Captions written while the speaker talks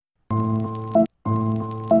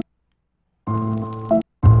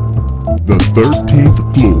13th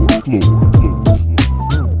floor.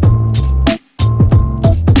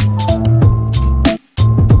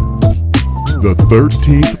 The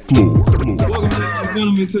 13th floor. Welcome, ladies and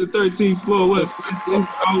gentlemen, to the 13th floor. What is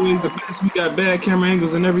always the best. We got bad camera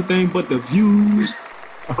angles and everything, but the views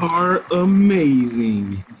are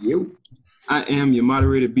amazing. Yep. I am your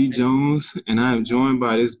moderator, B. Jones, and I am joined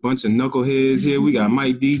by this bunch of knuckleheads here. We got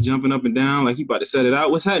Mike D jumping up and down like he about to set it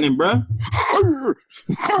out. What's happening, bruh?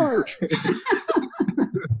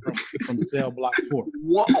 From the cell block 4.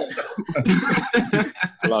 Whoa.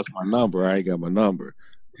 I lost my number. I ain't got my number.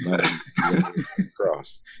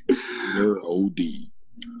 Cross. OD.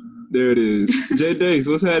 There it is. J Days,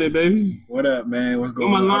 what's happening, baby? What up, man? What's Where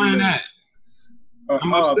going on? my line at?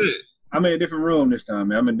 I'm upset. I'm in a different room this time,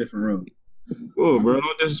 man. I'm in a different room. Cool, bro.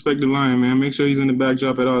 Don't disrespect the lion, man. Make sure he's in the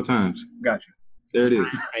backdrop at all times. Gotcha. There it is.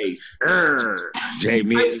 Face. Jay,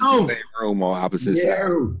 me in the same room on opposite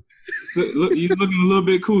side. So, look, you're looking a little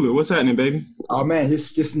bit cooler. What's happening, baby? Oh man,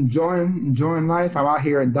 just enjoying life. I'm out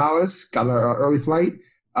here in Dallas. Got an early flight.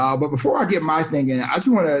 But before I get my thing in, I just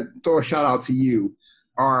want to throw a shout out to you,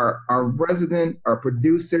 our resident, our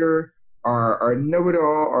producer, our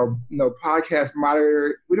know-it-all, our podcast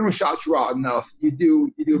moderator. We don't shout you out enough. You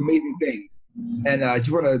do amazing things, and I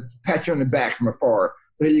just want to pat you on the back from afar.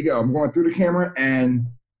 So here you go. I'm going through the camera and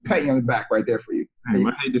patting you on the back right there for you. I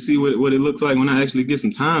hate to see what it looks like when I actually get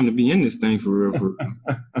some time to be in this thing for real.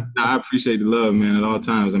 I appreciate the love, man, at all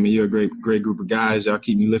times. I mean, you're a great group of guys. Y'all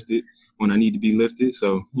keep me lifted when I need to be lifted.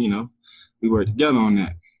 So, we work together on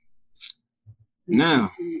that. Now,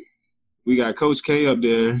 we got Coach K up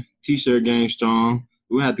there. T-shirt game strong.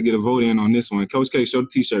 We'll have to get a vote in on this one. Coach K, show the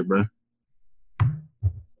T-shirt, bro.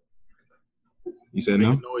 You said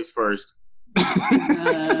no? Make a noise first.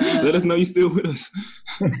 Let us know you still with us.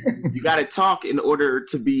 You got to talk in order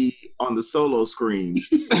to be on the solo screen.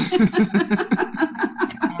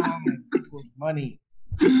 Money.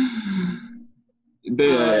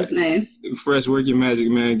 That's nice. Fresh Work Your Magic,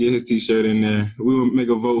 man. Get his T-shirt in there. We will make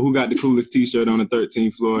a vote. Who got the coolest T-shirt on the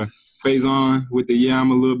 13th floor? Faison with the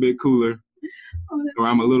I'm a little bit cooler. Or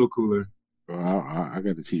I'm a little cooler. Well, I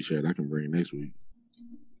got the T-shirt I can bring next week.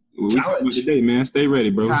 Well, we talking about today, man. Stay ready,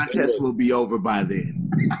 bro. Contest will be over by then.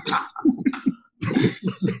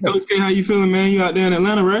 Coach K, how you feeling, man? You out there in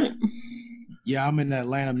Atlanta, right? Yeah, I'm in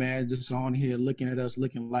Atlanta, man. Just on here looking at us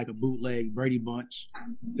looking like a bootleg Brady Bunch.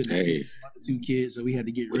 Hey. 2 kids, so we had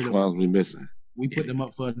to get rid of Which ones we missing? We put them up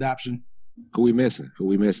for adoption. Who we missing?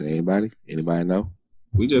 Anybody know?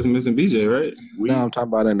 We just missing BJ, right? No, I'm talking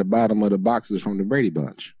about in the bottom of the boxes from the Brady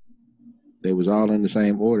Bunch. They was all in the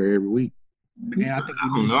same order every week. Man,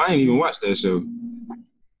 I ain't even watched that show.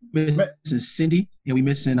 Missing Cindy, and we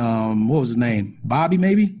missing what was his name? Bobby,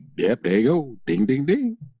 maybe? Yep, there you go. Ding, ding,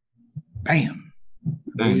 ding. Bam.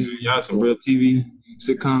 Thanks. Y'all some real TV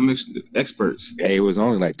sitcom experts. Hey, it was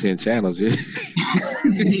only like 10 channels. Yeah.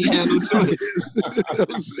 Yeah, no choice.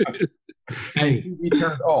 Hey, we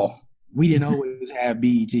turned off. We didn't always have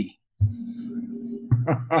BET.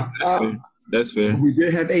 That's fair. We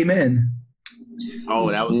did have Amen. Oh,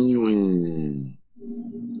 that was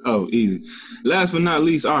Oh, easy. Last but not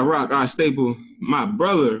least, our rock, our staple, my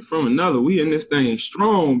brother from another. We in this thing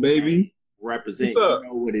strong, baby. Represent. You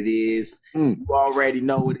know what it is. You already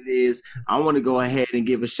know what it is. I want to go ahead and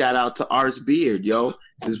give a shout out to Art's Beard, yo.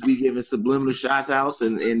 Since we giving subliminal shots out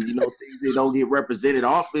and things that don't get represented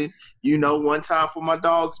often. One time for my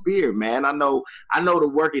dog's beard, man. I know the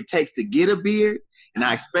work it takes to get a beard, and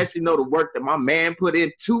I especially know the work that my man put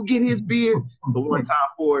in to get his beard. The one time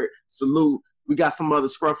for it, salute. We got some other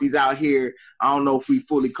scruffies out here. I don't know if we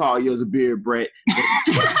fully call yours a beard, Brett.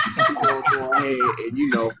 Go ahead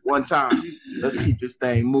and, one time, let's keep this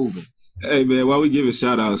thing moving. Hey, man, while we give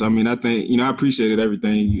shout outs, I mean, I think, I appreciated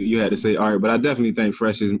everything you had to say, Art, but I definitely think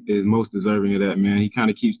Fresh is most deserving of that, man. He kind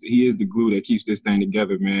of he is the glue that keeps this thing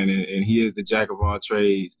together, man, and he is the jack of all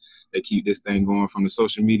trades that keep this thing going, from the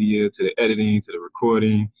social media to the editing to the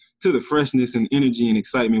recording to the freshness and energy and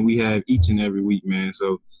excitement we have each and every week, man.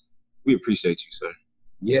 So we appreciate you, sir.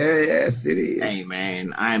 Yes, it is. Hey,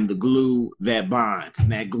 man, I am the glue that binds,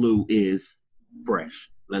 and that glue is Fresh.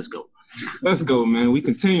 Let's go. Let's go, man. We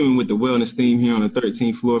continuing with the wellness theme here on the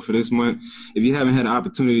 13th floor for this month. If you haven't had an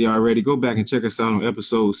opportunity already, go back and check us out on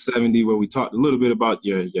episode 70, where we talked a little bit about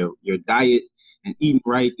your diet and eating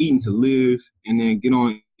right, eating to live, and then get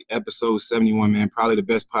on episode 71, man. Probably the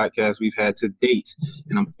best podcast we've had to date.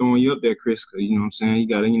 And I'm throwing you up there, Chris, because you know what I'm saying? You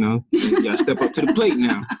gotta step up to the plate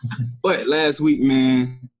now. But last week,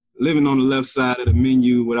 man, living on the left side of the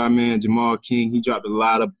menu with our man Jamal King, he dropped a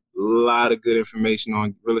lot of lot of good information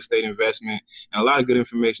on real estate investment and a lot of good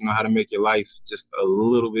information on how to make your life just a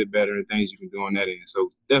little bit better and things you can do on that end. So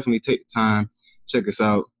definitely take the time, check us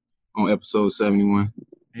out on episode 71.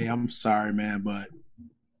 Hey, I'm sorry, man, but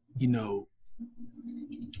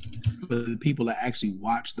for the people that actually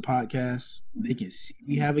watch the podcast, they can see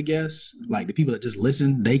we have a guest. Like the people that just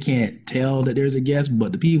listen, they can't tell that there's a guest,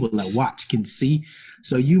 but the people that watch can see.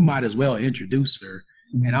 So you might as well introduce her.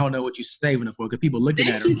 And I don't know what you're saving her for because people looking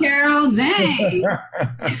at her. Thank you, Carol. Dang.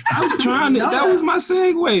 I'm trying to. That was my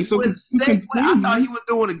segue. So I thought he was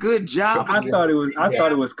doing a good job. I thought it was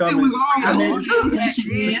coming. It was all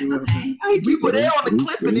people there on the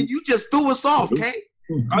cliff, and then you just threw us off, Kay.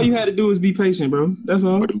 All you had to do was be patient, bro. That's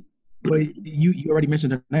all. But you already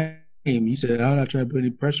mentioned her name. You said I'm not trying to put any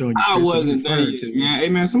pressure on you. I wasn't there, man. Hey,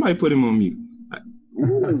 man, somebody put him on mute.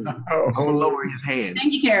 I'm gonna lower his hand.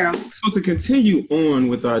 Thank you, Carol. So to continue on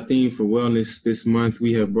with our theme for wellness this month,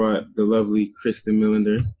 we have brought the lovely Kristen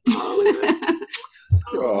Millender.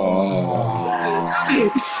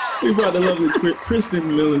 We brought the lovely Kristen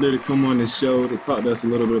Millender to come on the show to talk to us a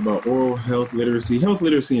little bit about oral health literacy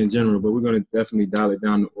in general, but we're going to definitely dial it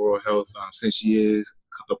down to oral health since she is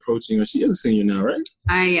approaching, or she is a senior now, right?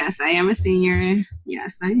 Yes, I am a senior.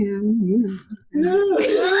 Yes, I am. Yeah.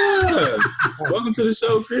 Welcome to the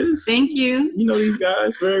show, Chris. Thank you. You know these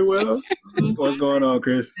guys very well. What's going on,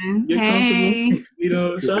 Chris? Get comfortable. You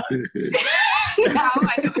know, shot. No,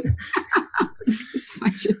 I don't.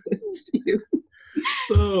 I should do.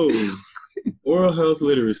 So, oral health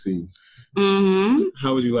literacy. Mm-hmm.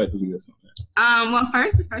 How would you like to lead us on that? Well,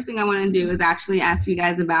 the first thing I want to do is actually ask you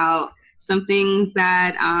guys about some things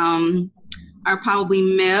that are probably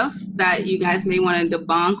myths that you guys may want to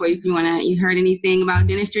debunk, or if you heard anything about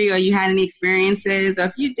dentistry, or you had any experiences, or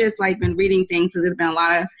if you just been reading things. So there's been a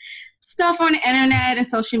lot of stuff on the internet and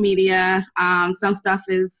social media. Some stuff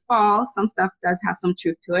is false. Some stuff does have some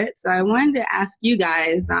truth to it. So I wanted to ask you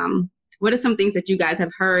guys, what are some things that you guys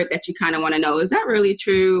have heard that you kind of want to know? Is that really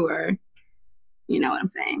true? Or, you know what I'm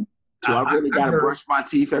saying? So I really got to brush my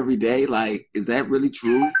teeth every day? Like, is that really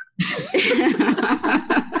true? Is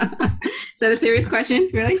that a serious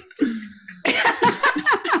question? Really?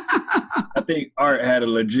 I think Art had a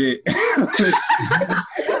legit.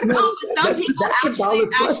 No, but some people that's a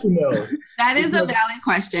valid question, though. That is a valid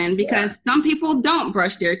question because some people don't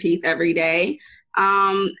brush their teeth every day.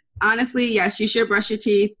 Honestly, yes, you should brush your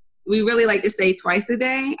teeth. We really like to say twice a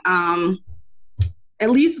day, at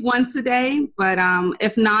least once a day. But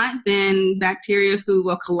if not, then bacteria food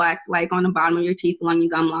will collect on the bottom of your teeth along your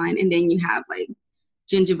gum line, and then you have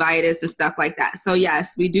gingivitis and stuff like that. So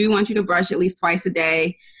yes, we do want you to brush at least twice a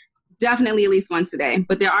day. Definitely at least once a day.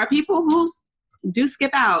 But there are people who do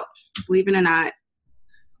skip out, believe it or not.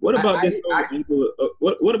 What about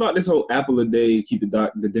what about this whole apple a day keep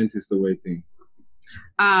the dentist away thing?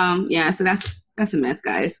 Yeah, so that's a myth,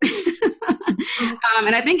 guys.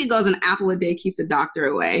 And I think it goes an apple a day keeps a doctor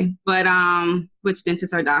away, but which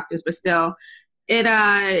dentists are doctors, but still,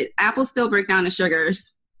 apples still break down the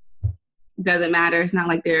sugars. Doesn't matter. It's not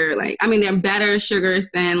like they're they're better sugars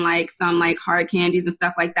than some hard candies and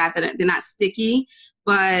stuff like that they're not sticky,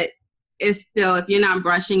 but it's still, if you're not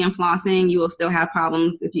brushing and flossing, you will still have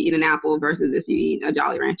problems if you eat an apple versus if you eat a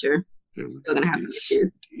Jolly Rancher. You're still gonna have some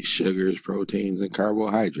issues. Sugars, proteins, and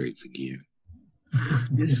carbohydrates again.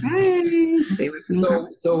 Right. Stay away from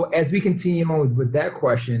So as we continue on with that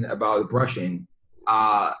question about brushing,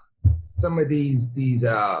 some of these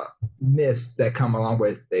myths that come along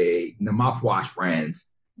with the mouthwash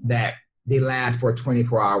brands that they last for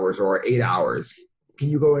 24 hours or 8 hours. Can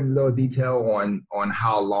you go in a little detail on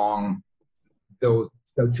how long the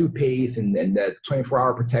toothpaste and the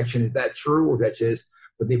 24-hour protection, is that true, or that just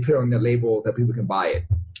what they put on the label that people can buy it?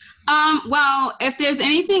 Well, if there's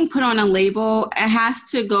anything put on a label, it has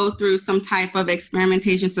to go through some type of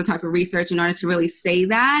experimentation, some type of research in order to really say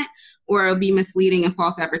that, or it'll be misleading and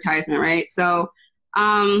false advertisement, right? So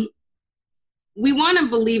we want to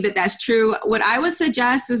believe that that's true. What I would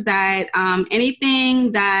suggest is that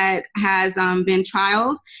anything that has been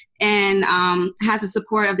trialed and has the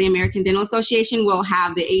support of the American Dental Association will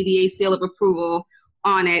have the ADA seal of approval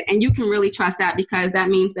on it. And you can really trust that, because that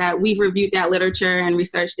means that we've reviewed that literature and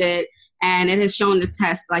researched it, and it has shown to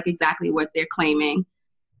test exactly what they're claiming.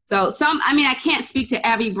 So I can't speak to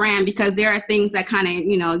every brand, because there are things that kind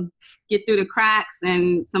of, get through the cracks,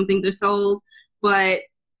 and some things are sold. But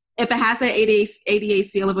if it has that ADA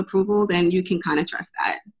seal of approval, then you can kind of trust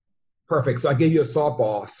that. Perfect. So I gave you a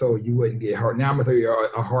softball so you wouldn't get hurt. Now I'm going to throw you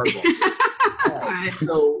a hard ball. Right.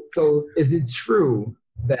 So is it true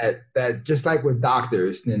that just like with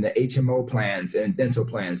doctors and the HMO plans and dental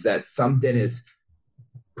plans, that some dentists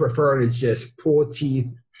prefer to just pull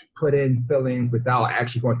teeth, put in fillings without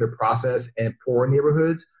actually going through the process in poor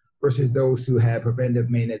neighborhoods versus those who have preventive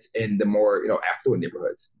maintenance in the more, affluent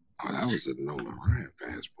neighborhoods? Oh, that was a Nolan Ryan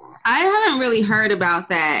fastball. I haven't really heard about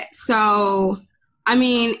that. So, I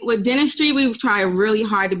mean, with dentistry, we've tried really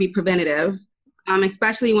hard to be preventative,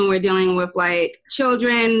 especially when we're dealing with like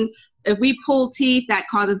children. If we pull teeth, that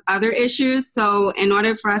causes other issues. So in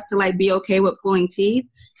order for us to like be okay with pulling teeth,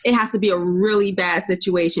 it has to be a really bad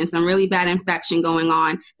situation, some really bad infection going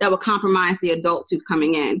on that will compromise the adult tooth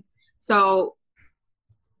coming in. So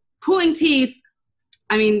pulling teeth,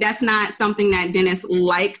 I mean, that's not something that dentists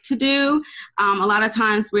like to do. A lot of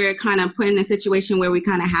times we're kind of put in a situation where we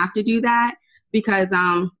kind of have to do that because,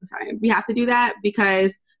 we have to do that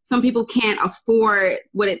because some people can't afford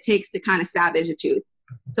what it takes to kind of salvage a tooth.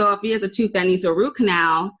 So if he has a tooth that needs a root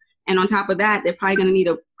canal, and on top of that, they're probably going to need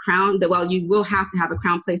a crown. Well, you will have to have a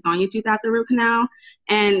crown placed on your tooth after root canal,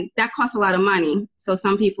 and that costs a lot of money. So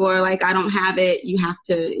some people are like, I don't have it. You have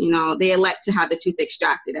to, they elect to have the tooth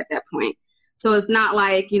extracted at that point. So it's not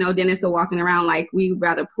like, dentists are walking around like we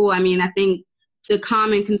rather pull. I mean, I think the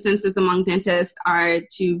common consensus among dentists are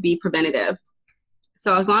to be preventative.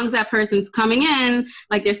 So as long as that person's coming in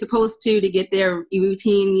like they're supposed to get their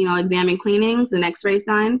routine, exam and cleanings and x-rays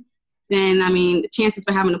done, then, I mean, the chances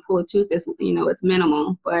for having to pull a tooth is, it's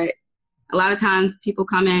minimal. But a lot of times people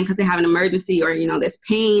come in because they have an emergency or, there's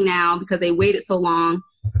pain now because they waited so long.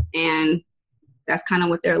 And that's kind of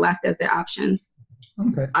what they're left as their options.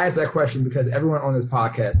 Okay. I asked that question because everyone on this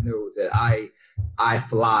podcast knows that I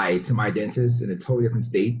fly to my dentist in a totally different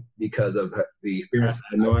state because of the experience.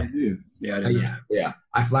 I had no idea. Yeah, I didn't know. Yeah.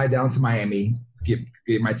 I fly down to Miami,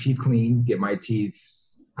 get my teeth cleaned, get my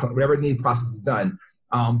teeth, whatever need process is done.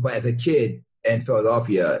 But as a kid in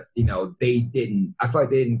Philadelphia, I feel like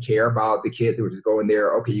they didn't care about the kids. They were just going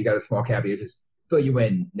there. Okay, you got a small cavity, just fill you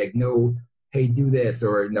in. Like, no, hey, do this,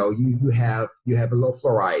 or no, you have a low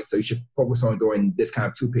fluoride, so you should focus on doing this kind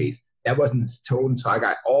of toothpaste. That wasn't told until I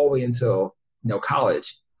got all the way until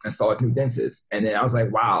college and saw this new dentist, and then I was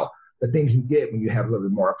like, wow, the things you get when you have a little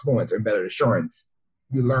bit more affluence or better insurance,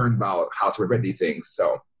 you learn about how to prevent these things.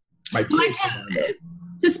 So,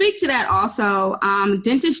 to speak to that also,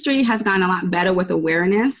 dentistry has gotten a lot better with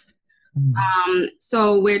awareness.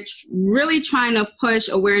 So we're really trying to push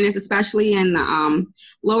awareness, especially in the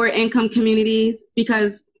lower income communities,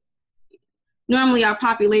 because normally our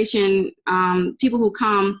population, people who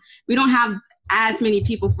come, we don't have as many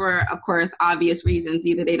people for, of course, obvious reasons.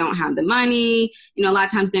 Either they don't have the money, a lot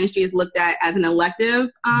of times dentistry is looked at as an elective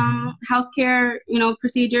healthcare,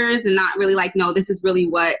 procedures, and not really like, no, this is really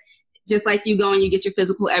what, just like you go and you get your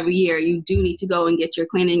physical every year, you do need to go and get your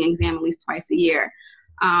cleaning exam at least twice a year.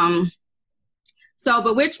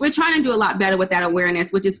 But we're trying to do a lot better with that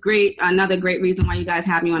awareness, which is great. Another great reason why you guys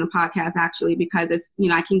have me on a podcast, actually, because it's,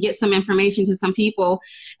 I can get some information to some people.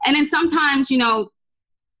 And then sometimes,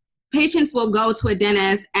 patients will go to a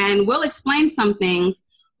dentist and we'll explain some things,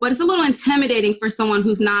 but it's a little intimidating for someone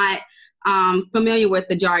who's not familiar with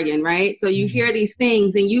the jargon, right? So you hear these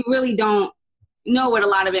things and you really don't know what a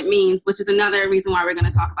lot of it means, which is another reason why we're going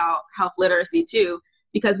to talk about health literacy too,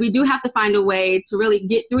 because we do have to find a way to really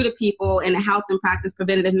get through to people and help them practice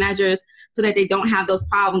preventative measures so that they don't have those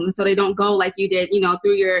problems, and so they don't go like you did,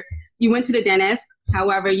 you went to the dentist,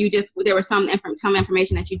 however, there was some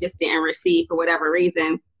information that you just didn't receive for whatever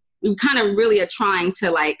reason. We kind of really are trying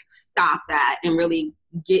to like stop that and really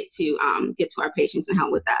get to our patients and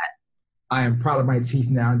help with that. I am proud of my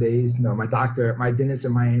teeth nowadays. My dentist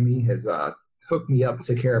in Miami has hooked me up,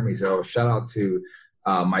 took care of me. So shout out to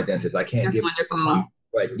my dentist. I can't give wonderful.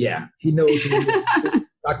 But yeah, he knows.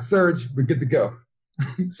 Dr. Surge, we're good to go.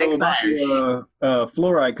 So about the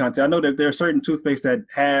fluoride content, I know that there are certain toothpaste that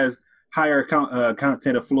has higher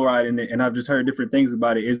content of fluoride in it, and I've just heard different things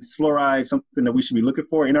about it. Is fluoride something that we should be looking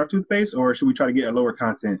for in our toothpaste, or should we try to get a lower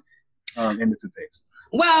content in the toothpaste?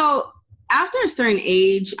 Well, after a certain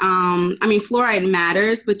age, fluoride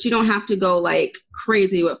matters, but you don't have to go like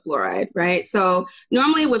crazy with fluoride, right? So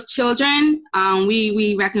normally with children,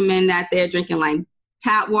 we recommend that they're drinking like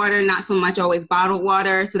tap water, not so much always bottled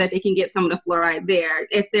water, so that they can get some of the fluoride there.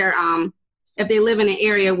 If they live in an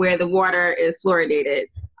area where the water is fluoridated.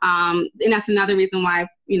 And that's another reason why,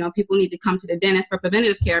 people need to come to the dentist for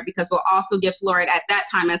preventative care, because we'll also give fluoride at that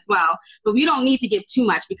time as well. But we don't need to give too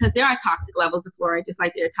much, because there are toxic levels of fluoride, just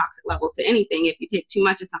like there are toxic levels to anything. If you take too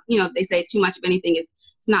much of something, they say too much of anything,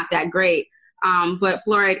 it's not that great. But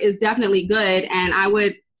fluoride is definitely good. And I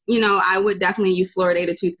would definitely use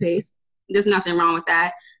fluoridated toothpaste. There's nothing wrong with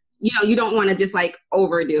that. You don't want to just like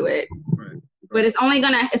overdo it. Right. but it's only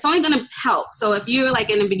gonna help. So if you're like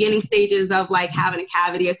in the beginning stages of like having a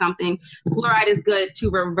cavity or something, fluoride is good to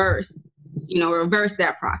reverse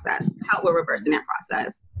that process, help with reversing that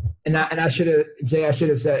process. And I should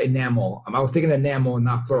have said enamel. I was thinking enamel,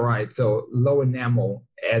 not fluoride. So low enamel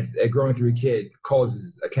as growing through a kid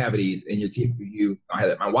causes cavities in your teeth. You don't have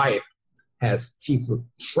that. My wife has teeth,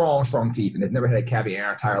 strong teeth, and has never had a cavity in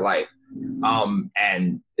her entire life.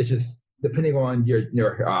 And it's just depending on your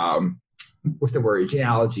what's the word,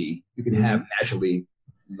 genealogy, you can have naturally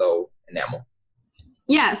low enamel.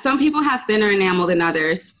 Yeah, some people have thinner enamel than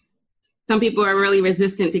others. Some people are really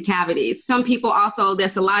resistant to cavities. Some people also, their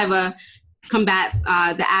saliva combats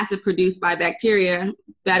the acid produced by bacteria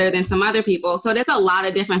better than some other people. So there's a lot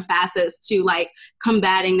of different facets to like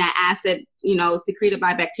combating that acid, secreted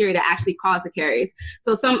by bacteria that actually cause the caries.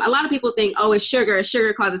 So a lot of people think, oh, it's sugar.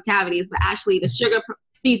 Sugar causes cavities, but actually the sugar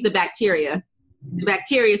feeds the bacteria. The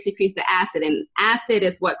bacteria secretes the acid, and acid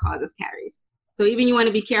is what causes caries. So even you want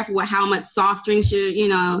to be careful with how much soft drinks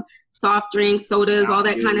soft drinks, sodas, all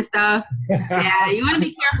that kind of stuff. Yeah, you want to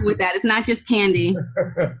be careful with that. It's not just candy.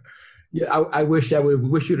 Yeah, I wish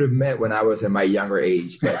you'd have met when I was in my younger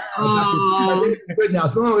age. But my dentist is good now.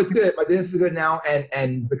 So no, it's good. My dentist is good now,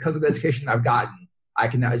 and because of the education I've gotten, I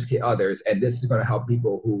can now educate others, and this is going to help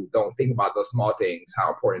people who don't think about those small things, how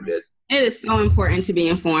important it is. It is so important to be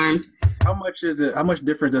informed. How much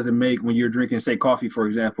difference does it make when you're drinking, say, coffee, for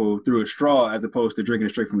example, through a straw as opposed to drinking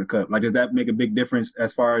it straight from the cup? Like, does that make a big difference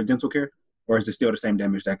as far as dental care, or is it still the same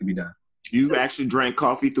damage that can be done? You actually drank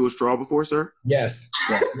coffee through a straw before, sir? Yes.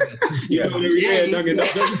 Yeah, Duncan,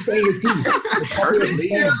 doesn't say the tea.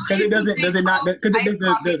 Because it does not? Because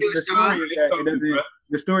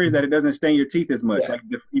the story is that it doesn't stain your teeth as much. Yeah. Like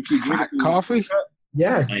if you drink coffee.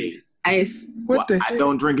 Yes. Ice. I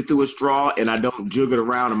don't drink it through a straw, and I don't jug it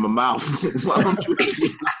around in my mouth while I'm drinking.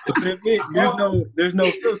 There's no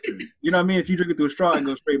filter. You know what I mean? If you drink it through a straw, it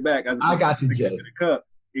goes straight back. I got you, Jay. The cup,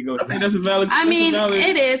 it goes. I think that's a valid.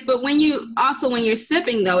 It is, but when you're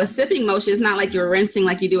sipping, though, a sipping motion is not like you're rinsing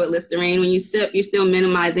like you do with Listerine. When you sip, you're still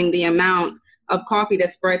minimizing the amount of coffee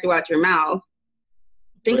that's spread throughout your mouth.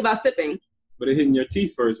 Think about sipping. But it hitting your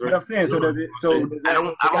teeth first, right? What I'm saying, I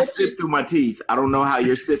don't sip through my teeth. I don't know how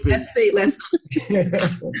you're sipping.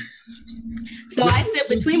 So I sip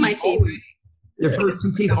between my teeth. Your first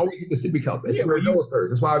two teeth always hit the sippy cup. That's where it goes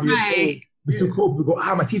first. That's why it's too cold. We go,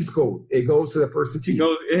 my teeth is cold. It goes to the first two teeth.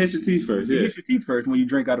 It hits your teeth first. Yeah. It hits your teeth first when you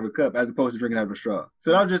drink out of a cup, as opposed to drinking out of a straw.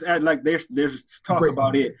 So I'll just add, like, there's talk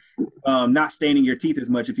about it not staining your teeth as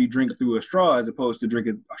much if you drink through a straw as opposed to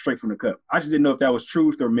drinking straight from the cup. I just didn't know if that was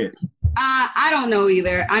truth or myth. I don't know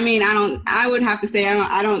either. I mean, I would have to say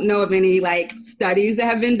I don't know of any like studies that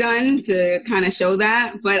have been done to kind of show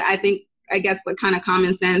that. But I guess the kind of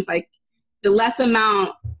common sense, like the less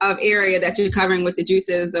amount of area that you're covering with the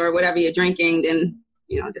juices or whatever you're drinking, then,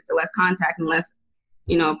 just the less contact and less,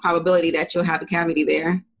 probability that you'll have a cavity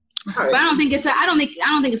there. Right. But I don't think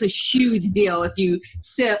it's a huge deal if you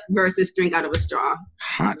sip versus drink out of a straw.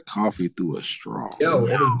 Hot coffee through a straw. Yo,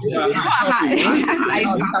 it is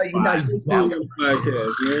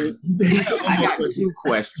I got two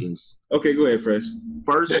questions. Okay, go ahead, Fresh.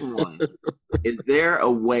 First one, is there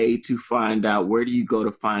a way to find out, where do you go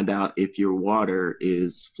to find out if your water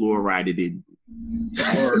is fluoridated?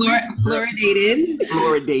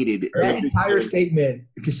 Fluoridated. That entire statement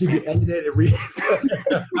should be edited and read.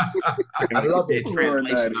 I love it.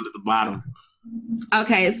 Translation under the bottom.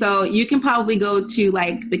 Okay, so you can probably go to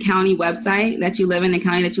like the county website that you live in, the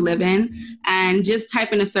county that you live in, and just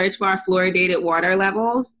type in the search bar fluoridated water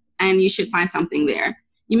levels, and you should find something there.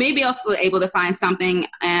 You may be also able to find something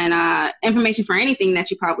and information for anything that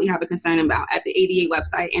you probably have a concern about at the ADA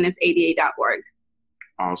website, and it's ada.org.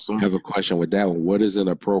 Awesome. I have a question with that one. What is an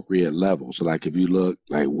appropriate level? So, like, if you look,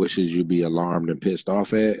 like, what should you be alarmed and pissed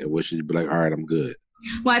off at, and what should you be like, all right, I'm good?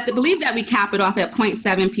 Well, I believe that we cap it off at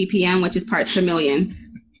 0.7 ppm, which is parts per million.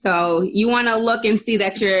 So you want to look and see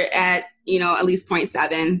that you're at, at least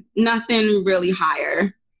 0.7. Nothing really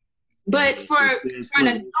higher. But for an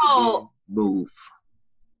adult, move.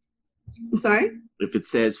 I'm sorry? If it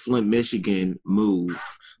says Flint, Michigan, move.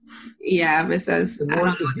 Yeah, if it says, I don't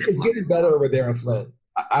know. It's getting better over there in Flint.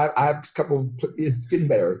 I have a couple. It's getting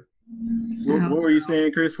better. What were you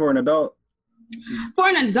saying, Chris? For an adult? For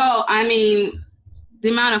an adult, I mean, the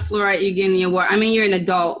amount of fluoride you get in your water. I mean, you're an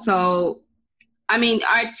adult, so I mean,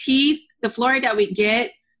 our teeth, the fluoride that we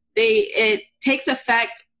get, it takes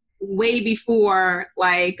effect way before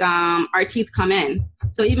like our teeth come in.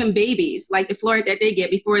 So even babies, like the fluoride that they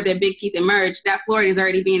get before their big teeth emerge, that fluoride is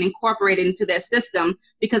already being incorporated into their system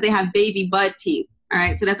because they have baby bud teeth. All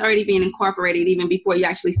right, so that's already being incorporated even before you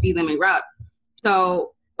actually see them erupt.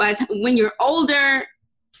 So, but when you're older,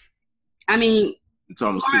 I mean, it's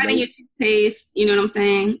almost too fluoride in your late. toothpaste, you know what I'm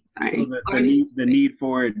saying? Sorry. So the need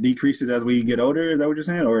for it decreases as we get older. Is that what you're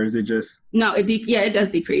saying, or is it just? No, it does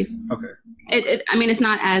decrease. Okay. I mean, it's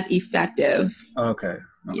not as effective. Okay.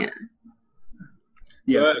 Yeah.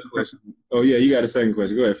 Yeah. Oh yeah, you got a second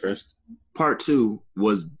question. Go ahead first. Part 2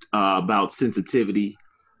 was about sensitivity.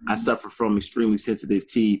 I suffer from extremely sensitive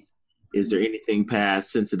teeth. Is there anything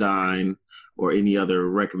past Sensodyne or any other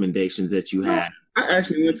recommendations that you have? I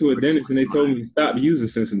actually went to a dentist and they told me to stop using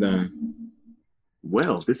Sensodyne.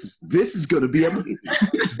 Well, this is going to be amazing.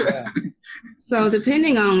 Yeah. So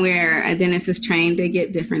depending on where a dentist is trained, they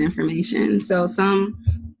get different information. So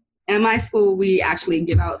in my school, we actually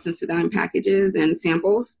give out Sensodyne packages and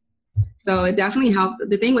samples. So it definitely helps.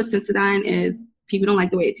 The thing with Sensodyne is people don't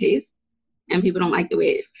like the way it tastes and people don't like the way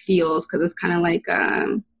it feels because it's kind of like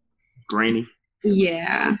grainy.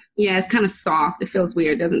 Yeah, it's kind of soft. It feels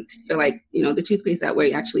weird. It doesn't feel like, the toothpaste that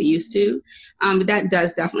we're actually used to. But that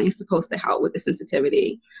does definitely supposed to help with the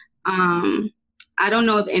sensitivity. I don't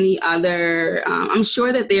know of any other, I'm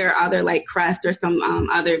sure that there are other like Crest or some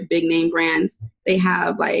other big name brands. They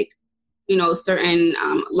have like, certain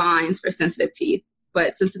lines for sensitive teeth, but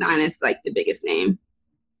Sensodyne is like the biggest name.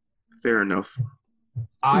 Fair enough.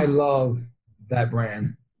 I love that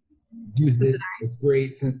brand. Use it. It's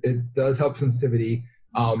great. It does help sensitivity.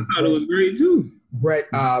 I thought it was great too. Brett,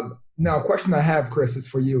 now a question I have, Chris, is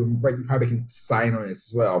for you, and Brett, you probably can sign on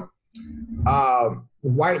this as well.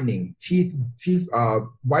 Whitening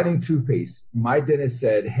whitening toothpaste. My dentist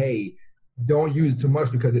said, "Hey, don't use it too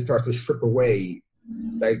much because it starts to strip away,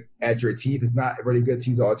 like at your teeth. It's not really good to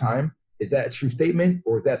use all the time." Is that a true statement,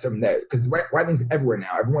 or is that something that because whitening's everywhere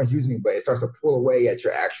now, everyone's using it, but it starts to pull away at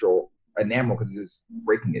your actual enamel because it's just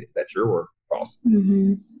breaking it? Is that true or false?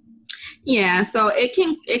 Mm-hmm. Yeah, so it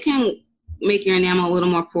can make your enamel a little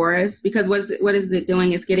more porous because what is it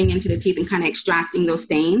doing is getting into the teeth and kind of extracting those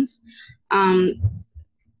stains.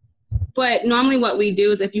 But normally what we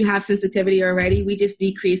do is if you have sensitivity already, we just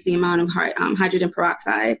decrease the amount of hydrogen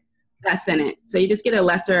peroxide that's in it. So you just get a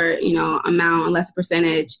lesser, amount, a lesser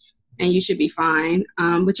percentage, and you should be fine.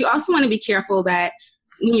 But you also want to be careful that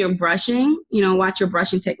when you're brushing, watch your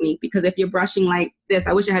brushing technique, because if you're brushing like this,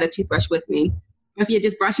 I wish I had a toothbrush with me. If you're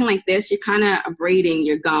just brushing like this, you're kind of abrading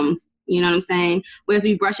your gums. You know what I'm saying? Whereas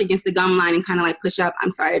we brush against the gum line and kind of like push up.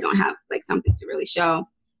 I'm sorry, I don't have like something to really show.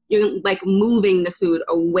 You're like moving the food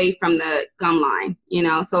away from the gum line,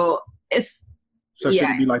 so it's. So should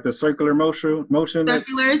it be like the circular motion?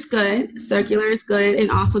 Circular is good.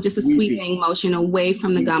 And also just a sweeping motion away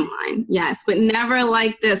from the gum line. Yes, but never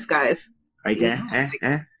like this, guys. Okay.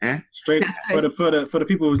 Straight for the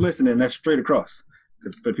people who's listening, that's straight across.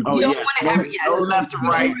 For people no left to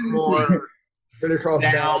right, more straight across,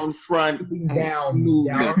 down, front, down,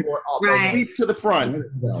 or up. Right. Sweep to the front.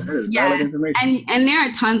 Yes, and there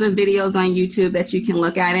are tons of videos on YouTube that you can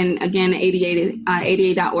look at. And again,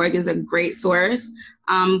 88.org is a great source.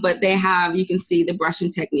 But you can see the brushing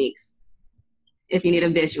techniques if you need a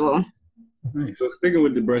visual. Nice. So sticking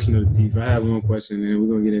with the brushing of the teeth, I have one question, and we're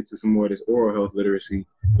going to get into some more of this oral health literacy,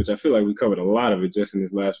 which I feel like we covered a lot of it just in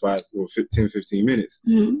this last 15 minutes.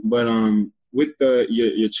 Mm-hmm. But with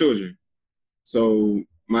your children, so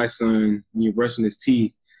my son, when you're brushing his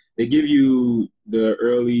teeth, they give you the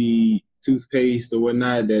early toothpaste or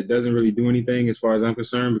whatnot that doesn't really do anything as far as I'm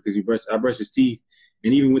concerned, because I brush his teeth,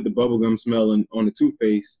 and even with the bubblegum smell on the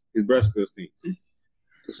toothpaste, his breath still stinks.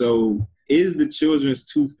 So is the children's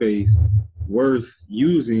toothpaste worth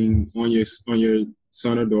using on your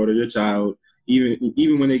son or daughter, your child,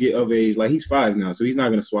 even when they get of age? Like, he's 5 now, so he's not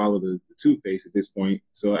going to swallow the toothpaste at this point.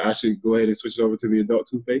 So I should go ahead and switch it over to the adult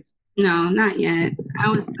toothpaste? No, not yet. I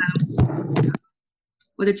was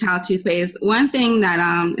with a child toothpaste. One thing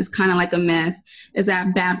that is kind of like a myth is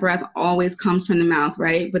that bad breath always comes from the mouth,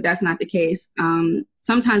 right? But that's not the case.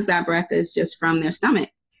 Sometimes bad breath is just from their stomach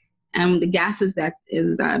and the gases that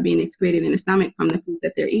is being excreted in the stomach from the food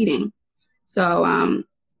that they're eating. So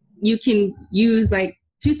you can use, like,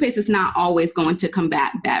 toothpaste is not always going to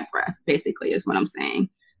combat bad breath, basically, is what I'm saying.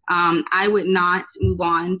 I would not move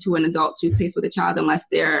on to an adult toothpaste with a child unless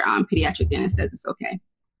their pediatric dentist says it's okay.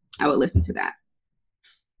 I would listen to that.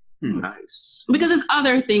 Nice. Because there's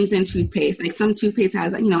other things in toothpaste. Like some toothpaste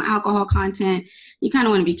has, alcohol content. You kind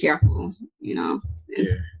of want to be careful,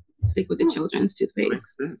 Stick with the children's toothpaste.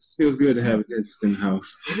 Makes sense. Feels good to have a dentist in the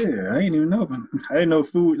house. Yeah, I didn't even know. I didn't know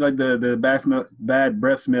food like the bad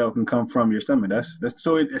breath smell can come from your stomach. That's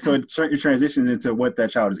so it transitions into what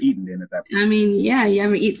that child is eating then at that point. I mean, yeah, you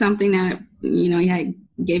ever eat something that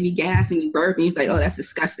gave you gas and you burp and you're like, oh, that's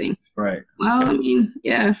disgusting. Right. Well, I mean,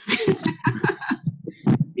 yeah.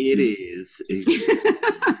 It is.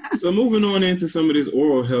 So moving on into some of this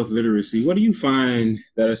oral health literacy, what do you find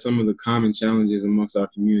that are some of the common challenges amongst our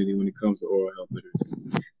community when it comes to oral health literacy?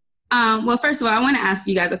 Well, first of all, I want to ask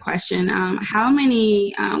you guys a question.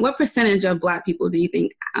 What percentage of Black people do you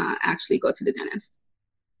think actually go to the dentist?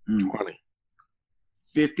 20.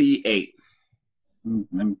 58.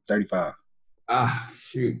 I'm 35.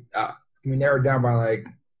 Shoot. Can we narrow it down by like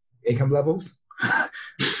income levels?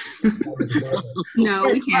 No,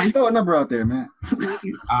 we can't. Throw a number out there, man.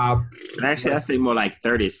 Actually, I say more like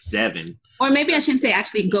 37. Or maybe I shouldn't say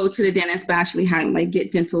actually go to the dentist, but actually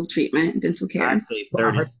get dental treatment, dental care. I say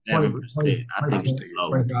 37%. I think it's low.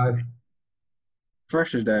 25.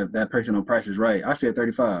 Freshers that person on Price is Right. I said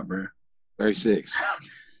 35, bro. 36.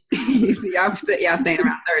 y'all staying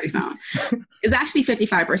around 30 something. It's actually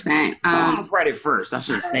 55%. I was right at first. I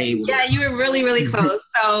should stay with Yeah, you were really, really close.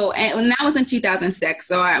 So, and that was in 2006.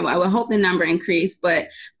 So I would hope the number increased, but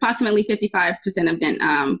approximately 55%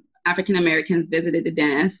 of African Americans visited the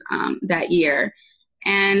dentist that year.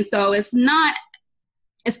 And so it's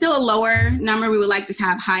still a lower number. We would like to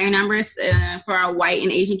have higher numbers for our white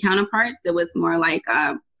and Asian counterparts. It was more like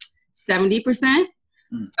 70%.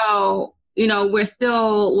 So, we're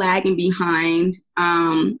still lagging behind,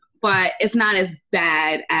 but it's not as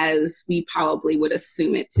bad as we probably would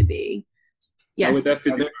assume it to be. Yes. Now with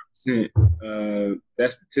that 55%,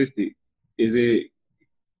 that statistic, is it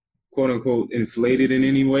quote unquote inflated in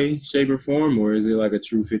any way, shape, or form, or is it like a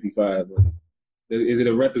true 55? Is it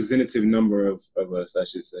a representative number of us, I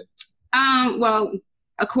should say? Well,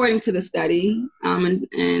 according to the study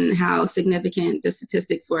and how significant the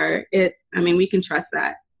statistics were, we can trust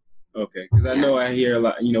that. Okay, because I know I hear a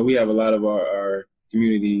lot, we have a lot of our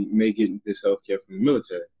community may get this healthcare from the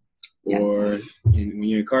military. Yes. Or when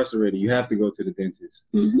you're incarcerated, you have to go to the dentist.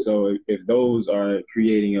 Mm-hmm. So if those are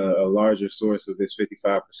creating a larger source of this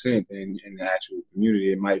 55%, then in the actual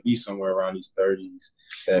community, it might be somewhere around these 30s.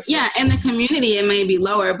 In the community, it may be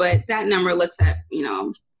lower, but that number looks at,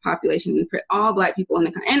 population, all Black people in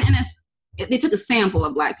the country. And they took a sample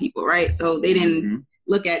of Black people, right? So they didn't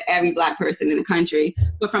look at every Black person in the country,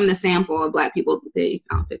 but from the sample of Black people, they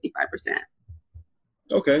found 55%.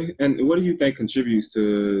 Okay, and what do you think contributes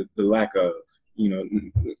to the lack of,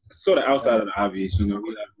 sort of outside of the obvious,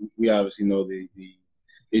 we obviously know the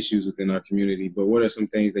issues within our community, but what are some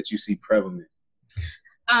things that you see prevalent?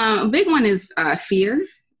 A big one is fear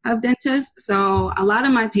of dentists. So a lot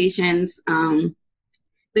of my patients,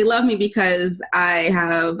 they love me because I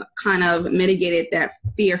have kind of mitigated that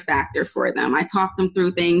fear factor for them. I talk them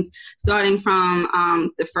through things starting from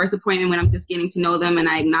the first appointment when I'm just getting to know them, and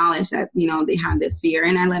I acknowledge that, they have this fear,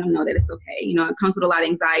 and I let them know that it's okay. It comes with a lot of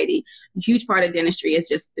anxiety. A huge part of dentistry is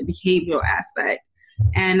just the behavioral aspect.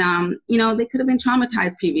 And, they could have been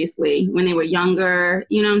traumatized previously when they were younger.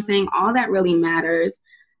 I'm saying? All that really matters.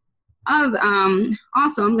 Also,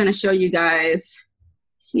 I'm going to show you guys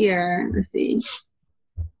here. Let's see.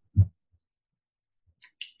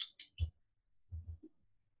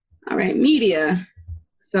 All right, media.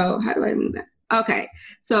 So how do I move that? Okay,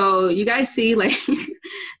 so you guys see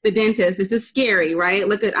the dentist. This is scary, right?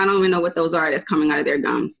 I don't even know what those are that's coming out of their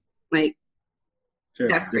gums. Sure.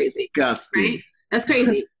 That's crazy. Disgusting. Right? That's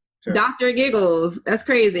crazy. Sure. Doctor giggles. That's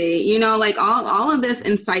crazy. All of this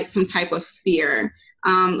incites some type of fear.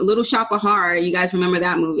 Little Shop of Horror. You guys remember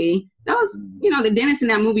that movie? That was, the dentist in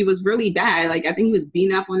that movie was really bad. I think he was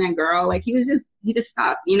beating up on that girl. He just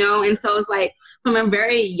sucked, And so it's from a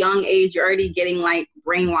very young age, you're already getting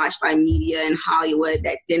brainwashed by media and Hollywood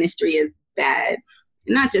that dentistry is bad.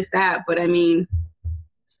 And not just that, but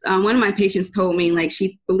one of my patients told me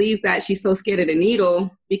she believes that she's so scared of the needle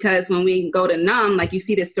because when we go to numb, you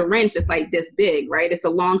see this syringe that's this big, right? It's a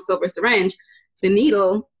long silver syringe. The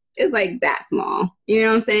needle is that small, you know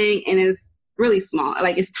what I'm saying? And it's really small,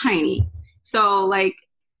 it's tiny. So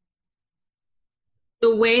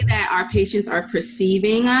the way that our patients are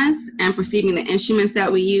perceiving us and perceiving the instruments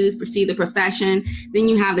that we use, perceive the profession, then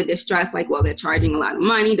you have the distress, they're charging a lot of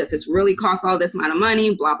money. Does this really cost all this amount of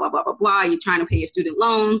money? Blah, blah, blah, blah, blah. You're trying to pay your student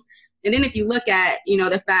loans. And then if you look at,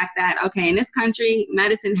 the fact that, okay, in this country,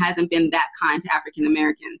 medicine hasn't been that kind to African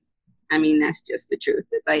Americans. That's just the truth.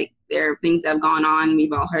 There are things that have gone on.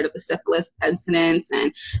 We've all heard of the syphilis incidents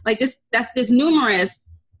and there's numerous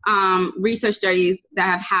research studies that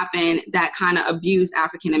have happened that kind of abuse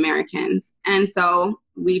African Americans. And so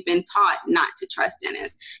we've been taught not to trust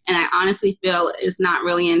dentists. And I honestly feel it's not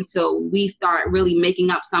really until we start really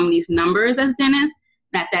making up some of these numbers as dentists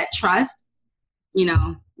that trust,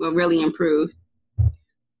 will really improve.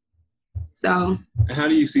 So, and how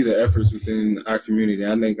do you see the efforts within our community?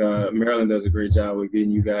 I think Maryland does a great job with getting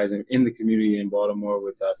you guys in the community in Baltimore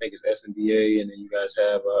with, I think it's SNDA, and then you guys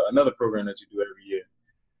have another program that you do every year.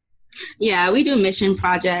 Yeah, we do mission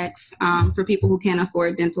projects for people who can't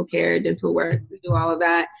afford dental care, dental work. We do all of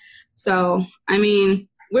that. So, I mean,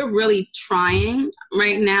 we're really trying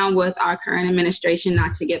right now with our current administration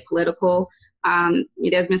not to get political.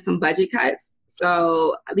 There's been some budget cuts.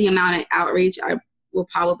 So the amount of outreach will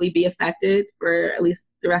probably be affected for at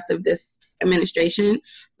least the rest of this administration.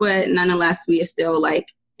 But nonetheless, we are still like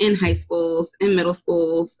in high schools, in middle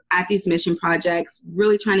schools, at these mission projects,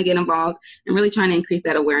 really trying to get involved and really trying to increase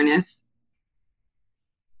that awareness.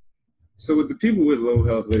 So with the people with low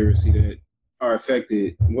health literacy that are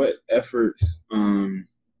affected, what efforts,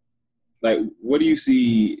 what do you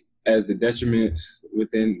see as the detriments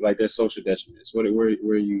within, like their social detriments?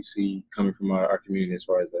 Where you see coming from our community as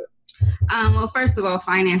far as that? Well, first of all,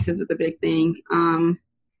 finances is a big thing.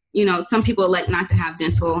 Some people elect not to have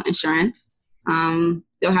dental insurance.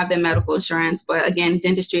 They'll have their medical insurance, but again,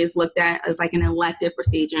 dentistry is looked at as like an elective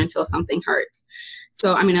procedure until something hurts.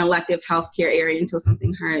 So, an elective healthcare area until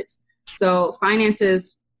something hurts. So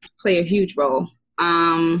finances play a huge role.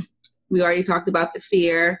 We already talked about the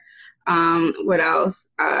fear. What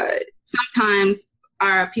else? Sometimes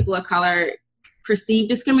our people of color perceive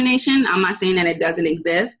discrimination. I'm not saying that it doesn't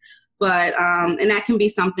exist, but, and that can be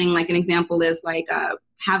something like an example is like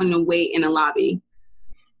having to wait in a lobby.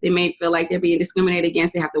 They may feel like they're being discriminated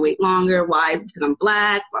against. They have to wait longer. Why? It's because I'm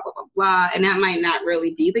Black, blah, blah, blah, blah. And that might not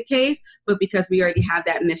really be the case, but because we already have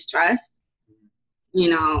that mistrust,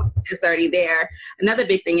 it's already there. Another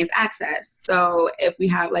big thing is access. So if we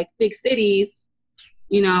have like big cities,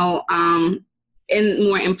 in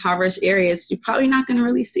more impoverished areas, you're probably not going to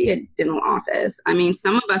really see a dental office.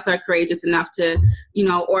 Some of us are courageous enough to,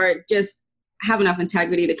 or just have enough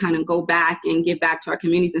integrity to kind of go back and give back to our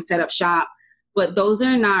communities and set up shop. But those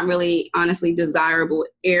are not really, honestly, desirable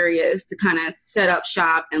areas to kind of set up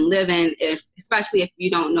shop and live in, especially if you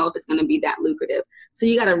don't know if it's going to be that lucrative. So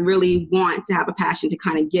you got to really want to have a passion to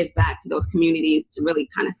kind of give back to those communities to really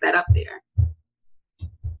kind of set up there.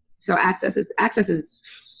 So access is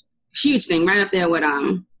a huge thing, right up there with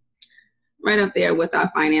our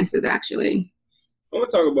finances, actually. I want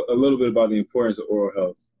to talk a little bit about the importance of oral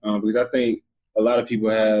health, because I think a lot of people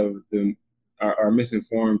are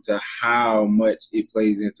misinformed to how much it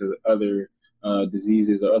plays into other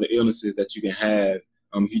diseases or other illnesses that you can have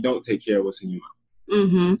if you don't take care of what's in your mouth.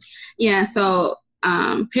 Mm-hmm. Yeah. So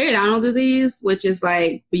periodontal disease, which is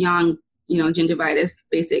like beyond gingivitis,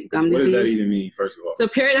 basic gum disease. What does that even mean, first of all? So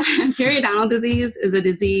periodontal disease is a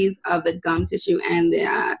disease of the gum tissue and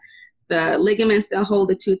the ligaments that hold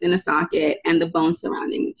the tooth in the socket and the bones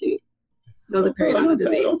surrounding the tooth. Those are periodontal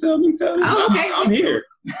disease. Don't tell me. Oh, okay. I'm here.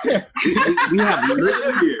 We have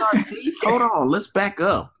ligaments in our teeth. Hold on, let's back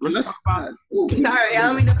up. Let's talk about it. Sorry, I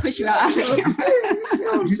don't mean to push you out. You see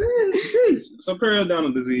what I'm saying? So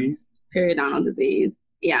periodontal disease. Periodontal disease.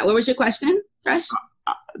 Yeah. What was your question, Fresh?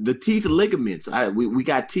 The teeth ligaments. We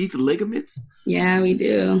got teeth ligaments. Yeah, we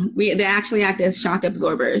do. They actually act as shock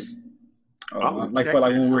absorbers. Like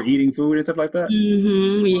when we're eating food and stuff like that.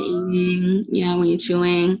 Mm-hmm. When you're eating, when you're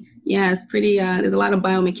chewing. Yeah, it's pretty. There's a lot of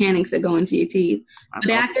biomechanics that go into your teeth. But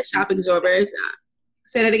they act as shock absorbers.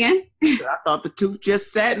 Say that again. I thought the tooth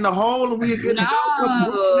just sat in the hole and we were good to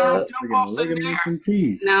go. Jump off Ligaments and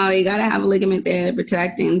teeth. No, you gotta have a ligament there to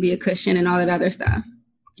protect and be a cushion and all that other stuff.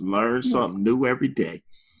 Learn something new every day.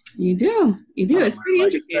 You do. It's pretty